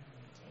people.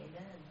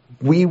 Amen.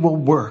 We will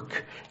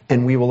work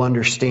and we will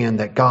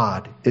understand that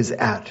God is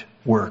at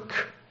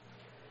work.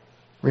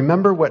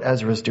 Remember what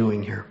Ezra's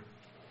doing here.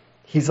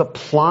 He's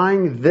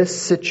applying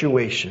this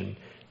situation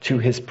to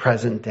his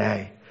present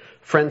day.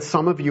 Friends,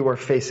 some of you are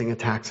facing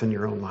attacks in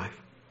your own life.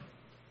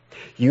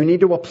 You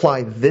need to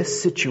apply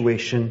this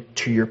situation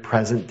to your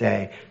present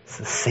day. It's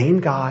the same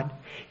God.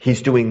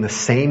 He's doing the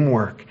same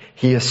work.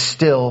 He is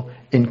still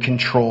in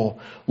control.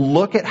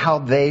 Look at how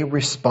they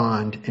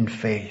respond in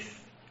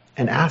faith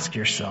and ask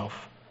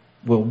yourself,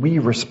 will we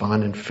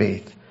respond in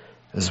faith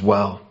as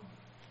well?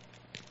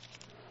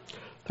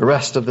 The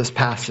rest of this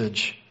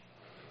passage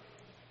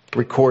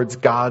records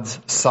God's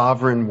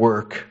sovereign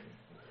work.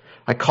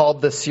 I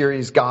called this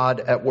series God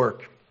at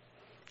Work.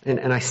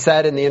 And I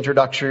said in the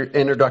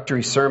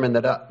introductory sermon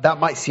that that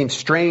might seem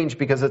strange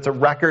because it's a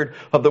record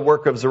of the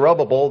work of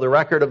Zerubbabel, the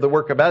record of the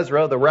work of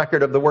Ezra, the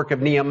record of the work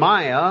of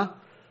Nehemiah.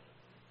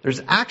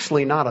 There's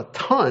actually not a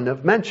ton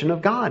of mention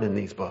of God in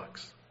these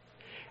books.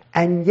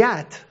 And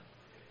yet,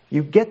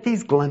 you get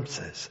these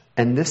glimpses,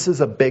 and this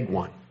is a big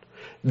one.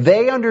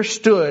 They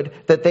understood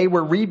that they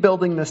were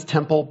rebuilding this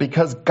temple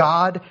because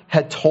God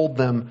had told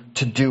them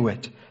to do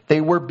it. They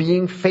were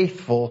being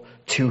faithful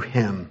to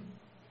Him.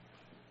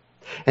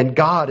 And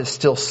God is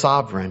still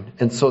sovereign,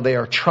 and so they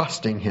are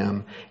trusting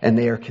Him, and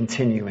they are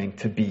continuing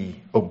to be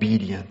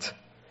obedient.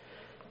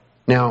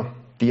 Now,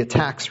 the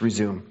attacks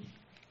resume.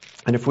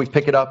 And if we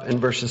pick it up in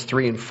verses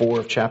 3 and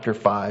 4 of chapter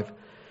 5, it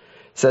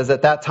says,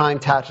 at that time,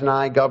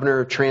 Tattenai,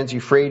 governor of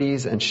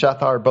Trans-Euphrates, and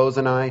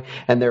Shethar-Bozenai,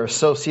 and their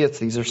associates,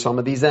 these are some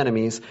of these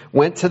enemies,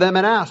 went to them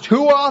and asked,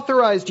 who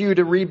authorized you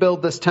to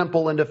rebuild this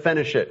temple and to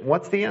finish it?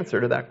 What's the answer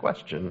to that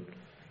question?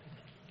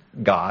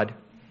 God.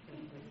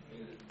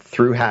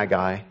 Through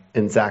Haggai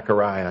and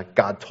Zechariah,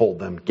 God told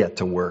them, get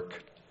to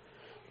work.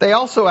 They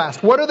also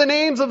asked, what are the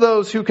names of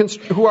those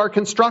who are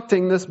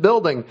constructing this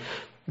building?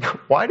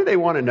 Why do they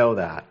want to know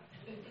that?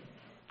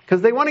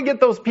 Because they want to get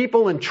those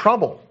people in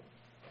trouble.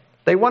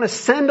 They want to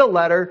send a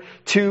letter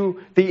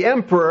to the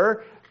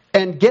emperor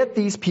and get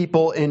these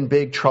people in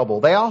big trouble.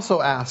 They also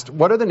asked,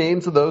 what are the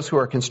names of those who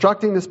are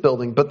constructing this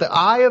building? But the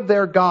eye of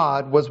their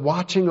God was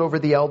watching over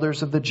the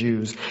elders of the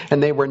Jews,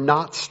 and they were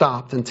not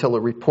stopped until a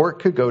report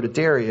could go to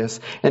Darius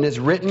and his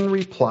written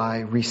reply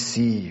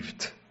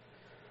received.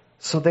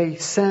 So they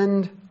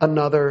send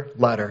another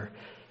letter.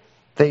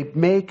 They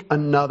make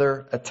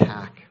another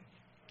attack.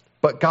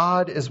 But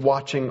God is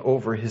watching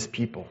over His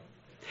people.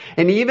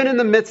 And even in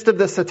the midst of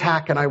this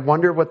attack, and I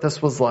wonder what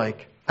this was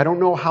like, I don't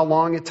know how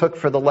long it took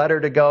for the letter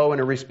to go and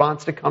a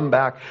response to come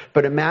back,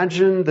 but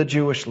imagine the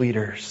Jewish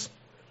leaders.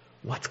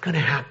 What's going to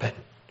happen?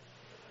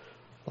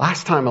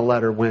 Last time a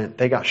letter went,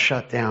 they got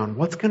shut down.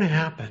 What's going to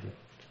happen?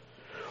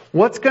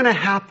 What's going to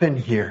happen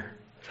here?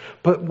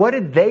 But what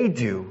did they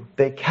do?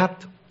 They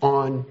kept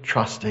on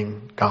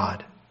trusting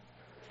God.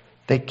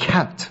 They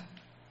kept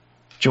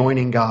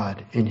joining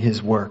God in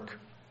His work.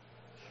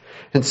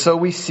 And so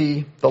we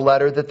see the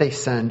letter that they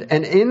send.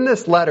 And in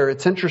this letter,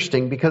 it's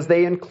interesting because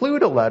they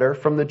include a letter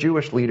from the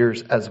Jewish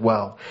leaders as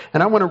well.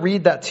 And I want to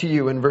read that to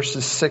you in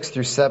verses 6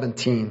 through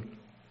 17.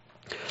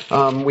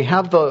 We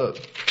have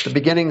the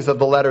beginnings of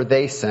the letter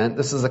they sent.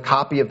 This is a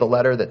copy of the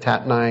letter that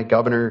Tattenai,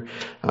 governor,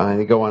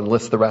 they go on and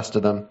list the rest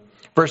of them.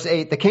 Verse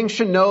 8, the king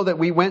should know that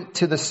we went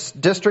to the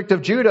district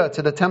of Judah,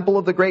 to the temple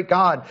of the great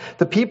God.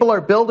 The people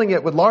are building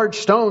it with large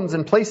stones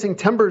and placing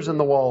timbers in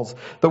the walls.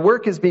 The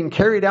work is being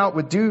carried out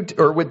with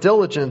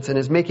diligence and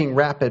is making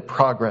rapid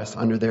progress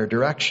under their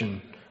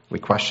direction. We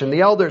questioned the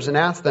elders and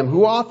asked them,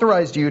 who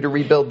authorized you to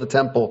rebuild the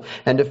temple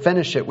and to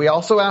finish it? We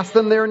also asked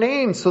them their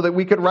names so that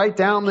we could write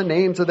down the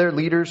names of their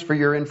leaders for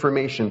your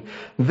information.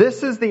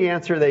 This is the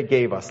answer they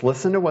gave us.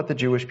 Listen to what the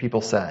Jewish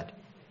people said.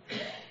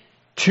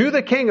 To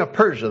the king of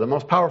Persia, the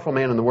most powerful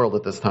man in the world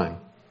at this time,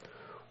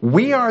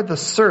 we are the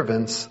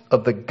servants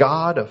of the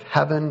God of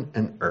heaven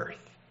and earth.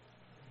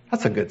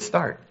 That's a good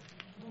start.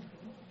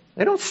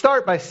 They don't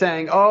start by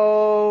saying,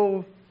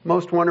 oh,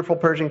 most wonderful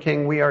Persian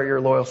king, we are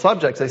your loyal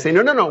subjects. They say,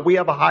 no, we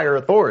have a higher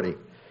authority.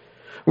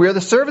 We are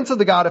the servants of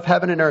the God of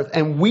heaven and earth,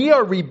 and we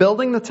are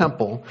rebuilding the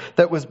temple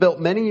that was built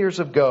many years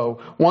ago,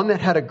 one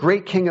that a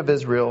great king of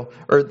Israel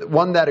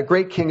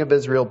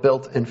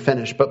built and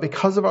finished. But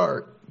because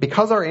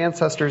because our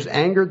ancestors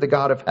angered the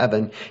God of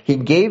heaven, he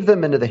gave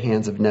them into the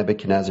hands of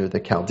Nebuchadnezzar, the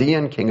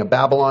Chaldean, king of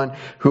Babylon,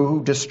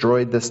 who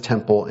destroyed this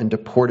temple and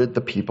deported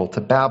the people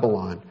to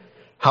Babylon.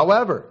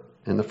 However,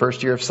 in the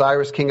first year of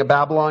Cyrus, king of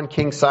Babylon,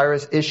 King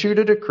Cyrus issued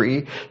a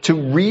decree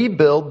to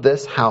rebuild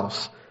this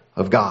house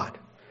of God.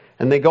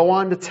 And they go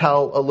on to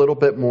tell a little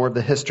bit more of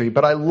the history,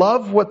 but I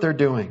love what they're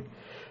doing.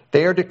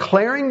 They are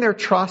declaring their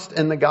trust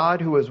in the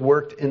God who has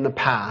worked in the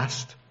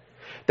past.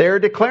 They are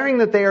declaring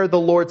that they are the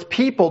Lord's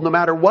people, no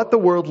matter what the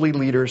worldly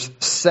leaders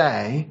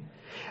say.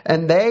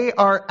 And they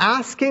are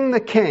asking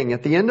the king,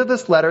 at the end of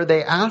this letter,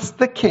 they ask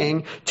the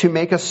king to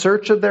make a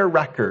search of their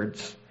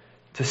records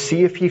to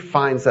see if he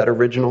finds that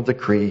original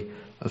decree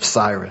of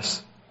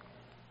Cyrus.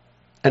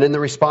 And in the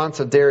response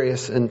of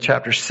Darius in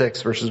chapter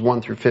 6, verses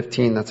 1 through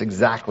 15, that's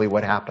exactly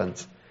what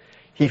happens.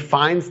 He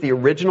finds the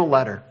original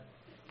letter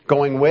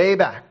going way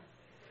back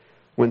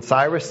when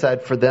Cyrus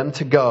said for them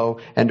to go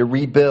and to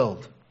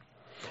rebuild.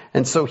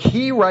 And so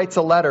he writes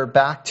a letter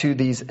back to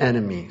these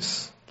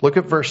enemies. Look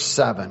at verse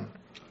 7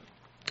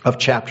 of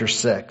chapter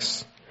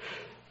 6.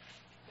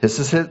 This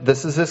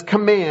is his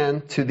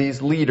command to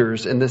these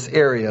leaders in this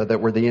area that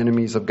were the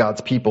enemies of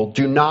God's people.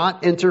 Do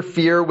not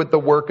interfere with the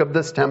work of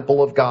this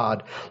temple of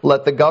God.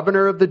 Let the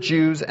governor of the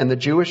Jews and the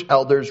Jewish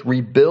elders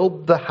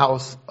rebuild the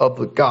house of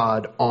the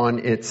God on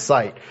its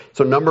site.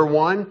 So number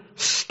one,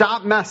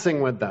 stop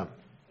messing with them.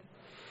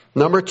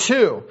 Number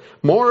two,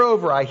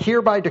 moreover, I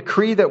hereby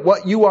decree that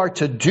what you are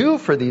to do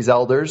for these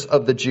elders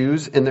of the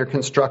Jews in their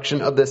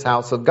construction of this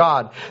house of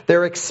God,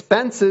 their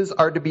expenses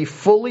are to be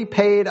fully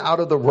paid out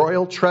of the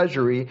royal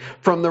treasury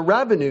from the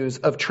revenues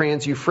of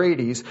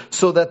Trans-Euphrates,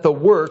 so that the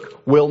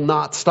work will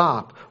not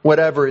stop.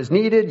 Whatever is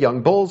needed,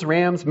 young bulls,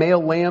 rams,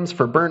 male lambs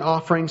for burnt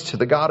offerings to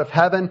the God of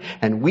heaven,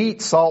 and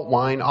wheat, salt,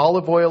 wine,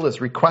 olive oil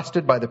is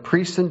requested by the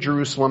priests in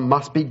Jerusalem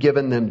must be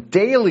given them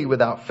daily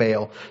without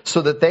fail,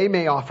 so that they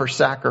may offer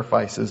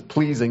sacrifices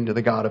pleasing to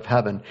the God of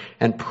heaven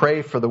and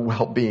pray for the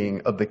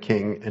well-being of the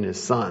king and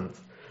his sons.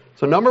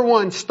 So number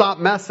one, stop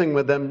messing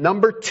with them.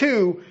 Number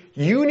two,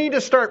 you need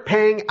to start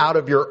paying out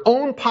of your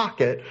own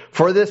pocket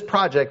for this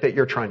project that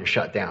you're trying to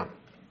shut down.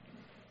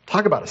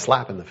 Talk about a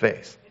slap in the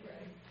face.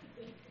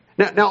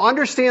 Now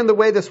understand the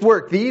way this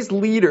worked. These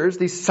leaders,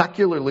 these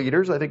secular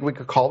leaders, I think we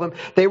could call them,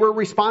 they were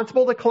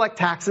responsible to collect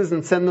taxes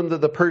and send them to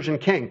the Persian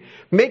king.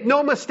 Make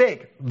no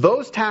mistake,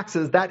 those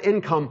taxes, that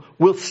income,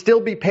 will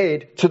still be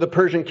paid to the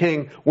Persian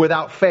king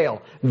without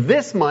fail.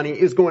 This money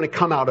is going to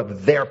come out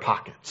of their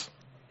pockets.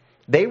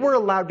 They were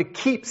allowed to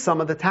keep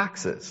some of the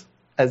taxes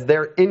as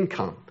their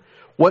income.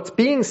 What's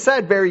being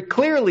said very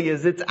clearly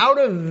is it's out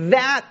of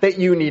that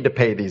you need to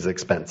pay these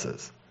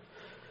expenses.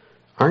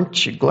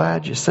 Aren't you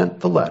glad you sent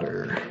the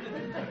letter?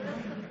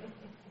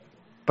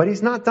 But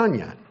he's not done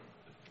yet.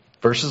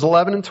 Verses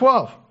 11 and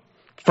 12.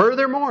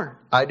 Furthermore,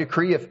 I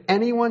decree if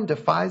anyone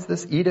defies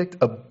this edict,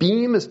 a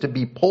beam is to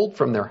be pulled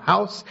from their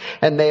house,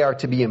 and they are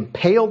to be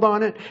impaled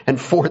on it. And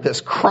for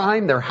this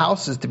crime, their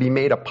house is to be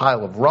made a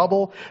pile of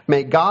rubble.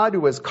 May God,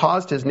 who has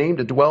caused his name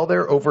to dwell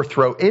there,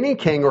 overthrow any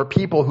king or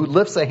people who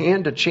lifts a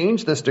hand to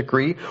change this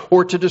decree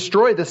or to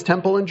destroy this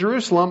temple in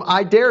Jerusalem.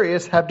 I,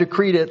 Darius, have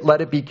decreed it.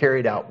 Let it be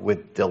carried out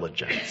with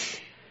diligence.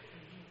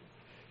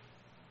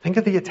 Think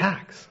of the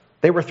attacks.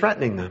 They were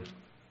threatening them.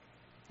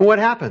 And what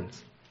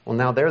happens? Well,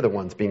 now they're the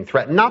ones being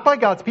threatened, not by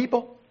God's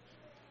people,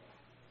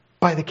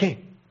 by the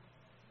king.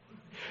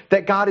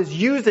 That God is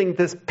using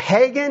this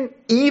pagan,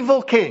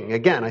 evil king.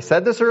 Again, I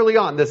said this early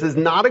on. This is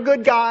not a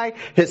good guy.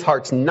 His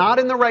heart's not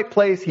in the right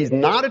place. He's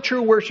not a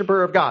true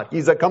worshiper of God.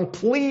 He's a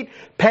complete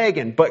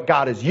pagan, but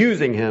God is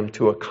using him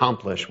to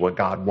accomplish what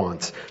God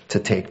wants to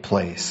take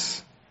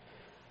place.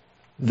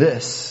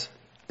 This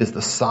is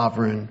the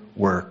sovereign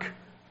work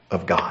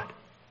of God.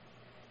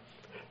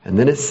 And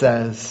then it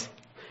says,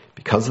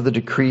 because of the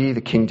decree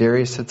the King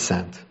Darius had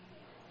sent,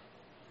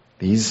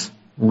 these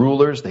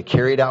rulers, they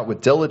carried out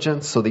with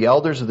diligence, so the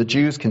elders of the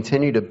Jews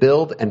continue to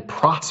build and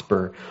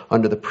prosper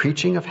under the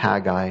preaching of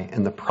Haggai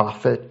the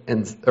prophet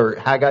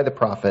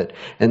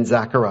and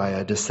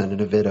Zechariah,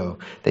 descendant of Iddo.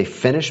 They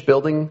finished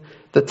building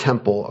the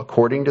temple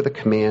according to the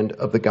command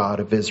of the God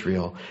of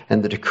Israel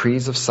and the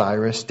decrees of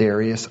Cyrus,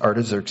 Darius,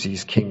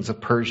 Artaxerxes, kings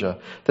of Persia.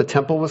 The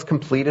temple was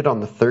completed on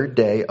the third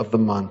day of the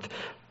month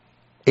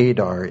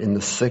Adar in the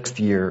 6th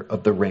year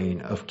of the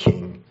reign of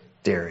King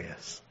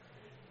Darius.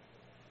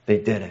 They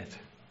did it.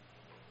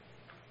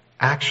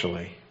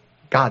 Actually,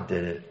 God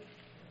did it.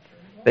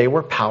 They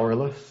were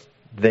powerless.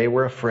 They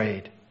were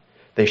afraid.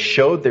 They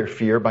showed their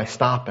fear by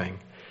stopping.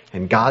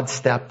 And God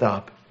stepped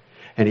up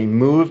and he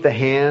moved the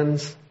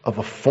hands of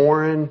a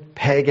foreign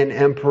pagan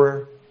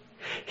emperor.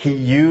 He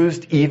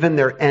used even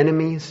their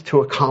enemies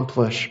to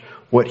accomplish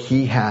what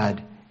he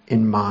had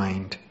in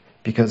mind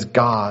because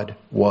God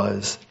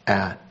was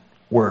at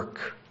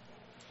work.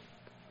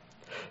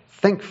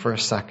 Think for a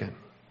second.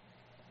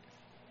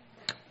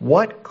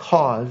 What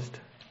caused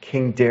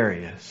King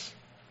Darius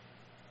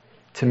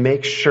to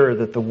make sure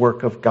that the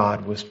work of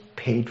God was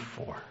paid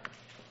for?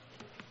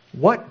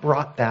 What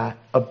brought that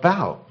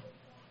about?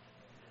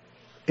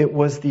 It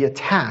was the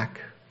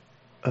attack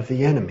of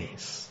the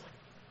enemies.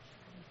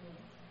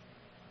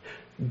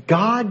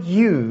 God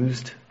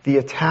used the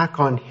attack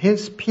on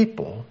his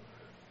people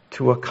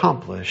to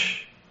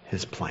accomplish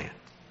his plan.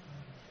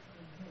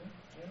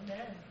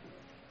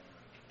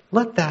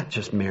 Let that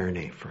just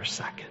marinate for a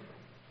second.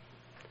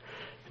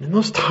 And in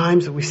those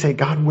times that we say,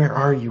 God, where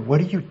are you?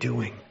 What are you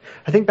doing?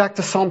 I think back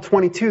to Psalm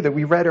 22 that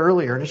we read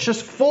earlier, and it's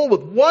just full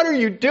with, what are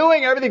you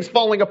doing? Everything's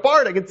falling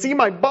apart. I can see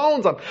my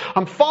bones.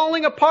 I'm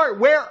falling apart.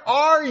 Where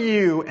are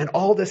you? And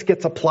all this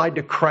gets applied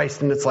to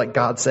Christ, and it's like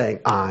God saying,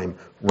 I'm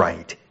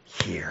right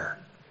here.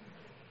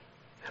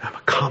 And I'm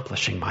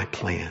accomplishing my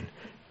plan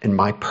and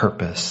my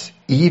purpose,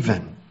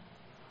 even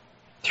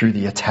through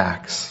the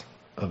attacks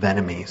of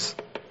enemies.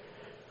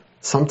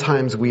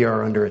 Sometimes we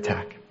are under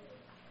attack.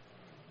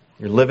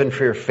 You're living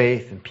for your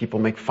faith and people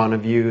make fun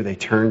of you. They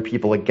turn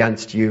people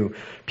against you.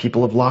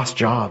 People have lost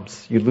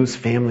jobs. You lose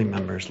family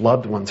members,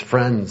 loved ones,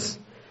 friends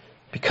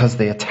because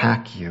they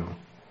attack you.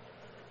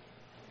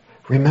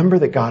 Remember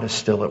that God is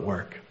still at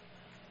work.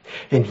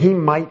 And he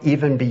might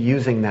even be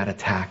using that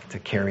attack to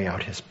carry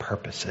out his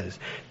purposes.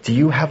 Do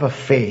you have a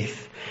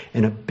faith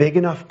in a big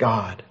enough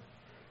God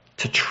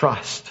to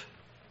trust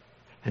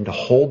and to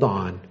hold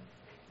on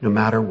no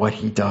matter what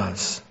he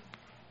does?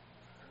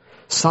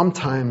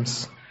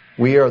 Sometimes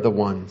we are the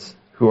ones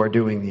who are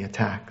doing the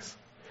attacks.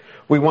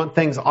 We want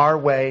things our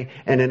way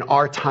and in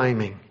our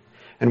timing.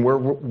 And we're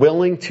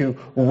willing to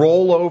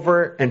roll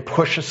over and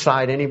push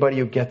aside anybody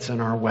who gets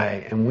in our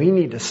way. And we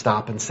need to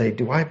stop and say,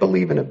 do I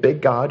believe in a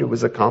big God who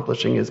is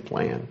accomplishing his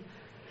plan?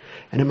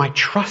 And am I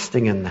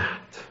trusting in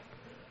that?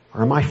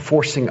 Or am I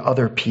forcing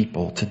other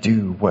people to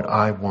do what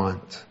I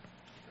want?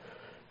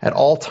 At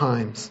all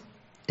times,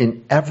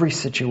 in every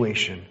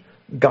situation,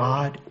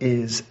 God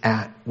is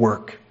at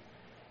work,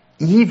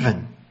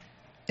 even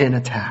in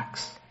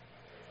attacks.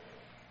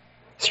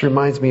 This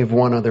reminds me of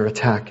one other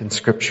attack in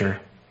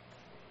Scripture.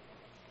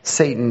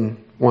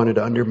 Satan wanted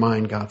to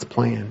undermine God's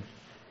plan.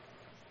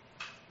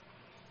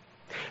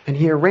 And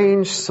he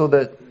arranged so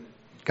that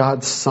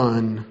God's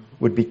Son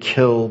would be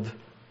killed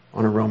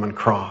on a Roman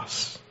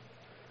cross.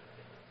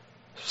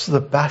 This was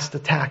the best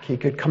attack he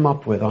could come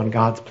up with on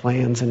God's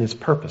plans and his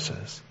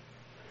purposes.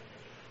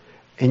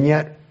 And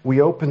yet,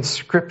 we open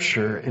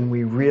Scripture and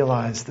we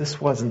realize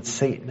this wasn't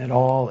Satan at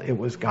all. It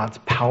was God's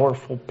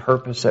powerful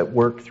purpose at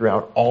work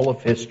throughout all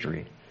of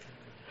history.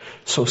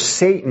 So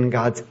Satan,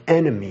 God's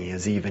enemy,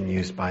 is even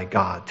used by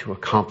God to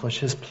accomplish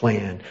his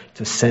plan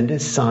to send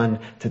his Son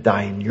to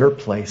die in your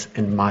place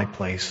and my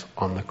place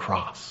on the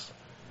cross.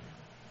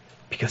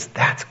 Because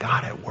that's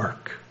God at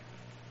work.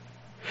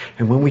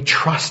 And when we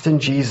trust in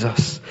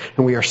Jesus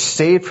and we are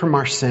saved from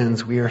our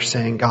sins, we are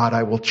saying, God,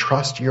 I will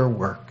trust your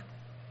work.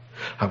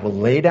 I will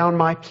lay down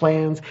my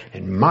plans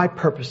and my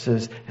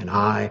purposes, and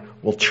I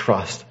will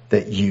trust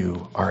that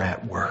you are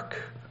at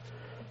work.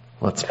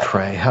 Let's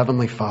pray.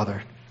 Heavenly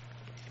Father,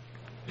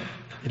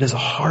 it is a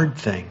hard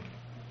thing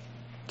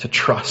to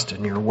trust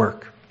in your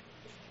work.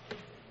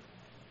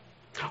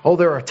 Oh,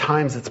 there are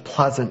times it's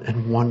pleasant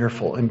and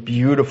wonderful and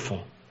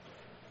beautiful.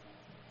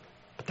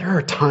 But there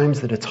are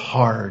times that it's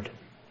hard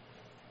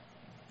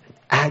and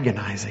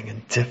agonizing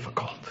and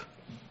difficult.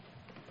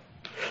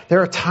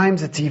 There are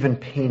times it's even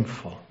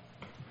painful.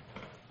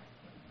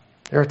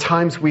 There are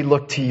times we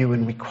look to you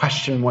and we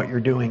question what you're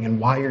doing and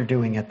why you're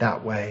doing it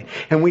that way.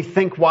 And we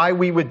think why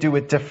we would do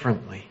it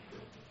differently.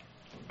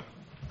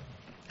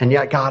 And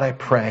yet, God, I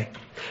pray,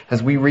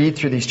 as we read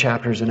through these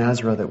chapters in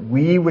Ezra, that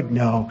we would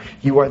know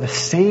you are the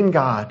same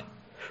God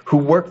who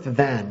worked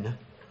then.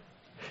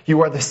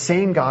 You are the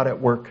same God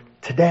at work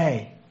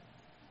today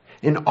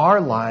in our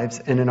lives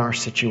and in our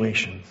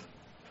situations.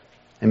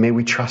 And may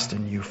we trust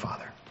in you,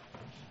 Father.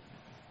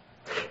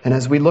 And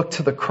as we look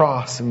to the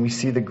cross and we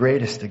see the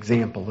greatest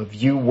example of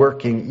you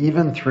working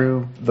even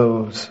through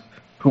those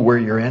who were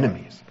your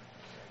enemies,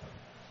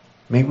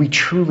 may we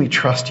truly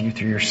trust you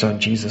through your Son,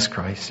 Jesus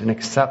Christ, and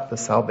accept the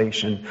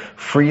salvation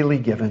freely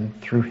given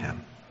through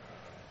him.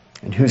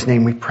 In whose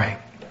name we pray.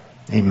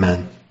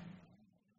 Amen.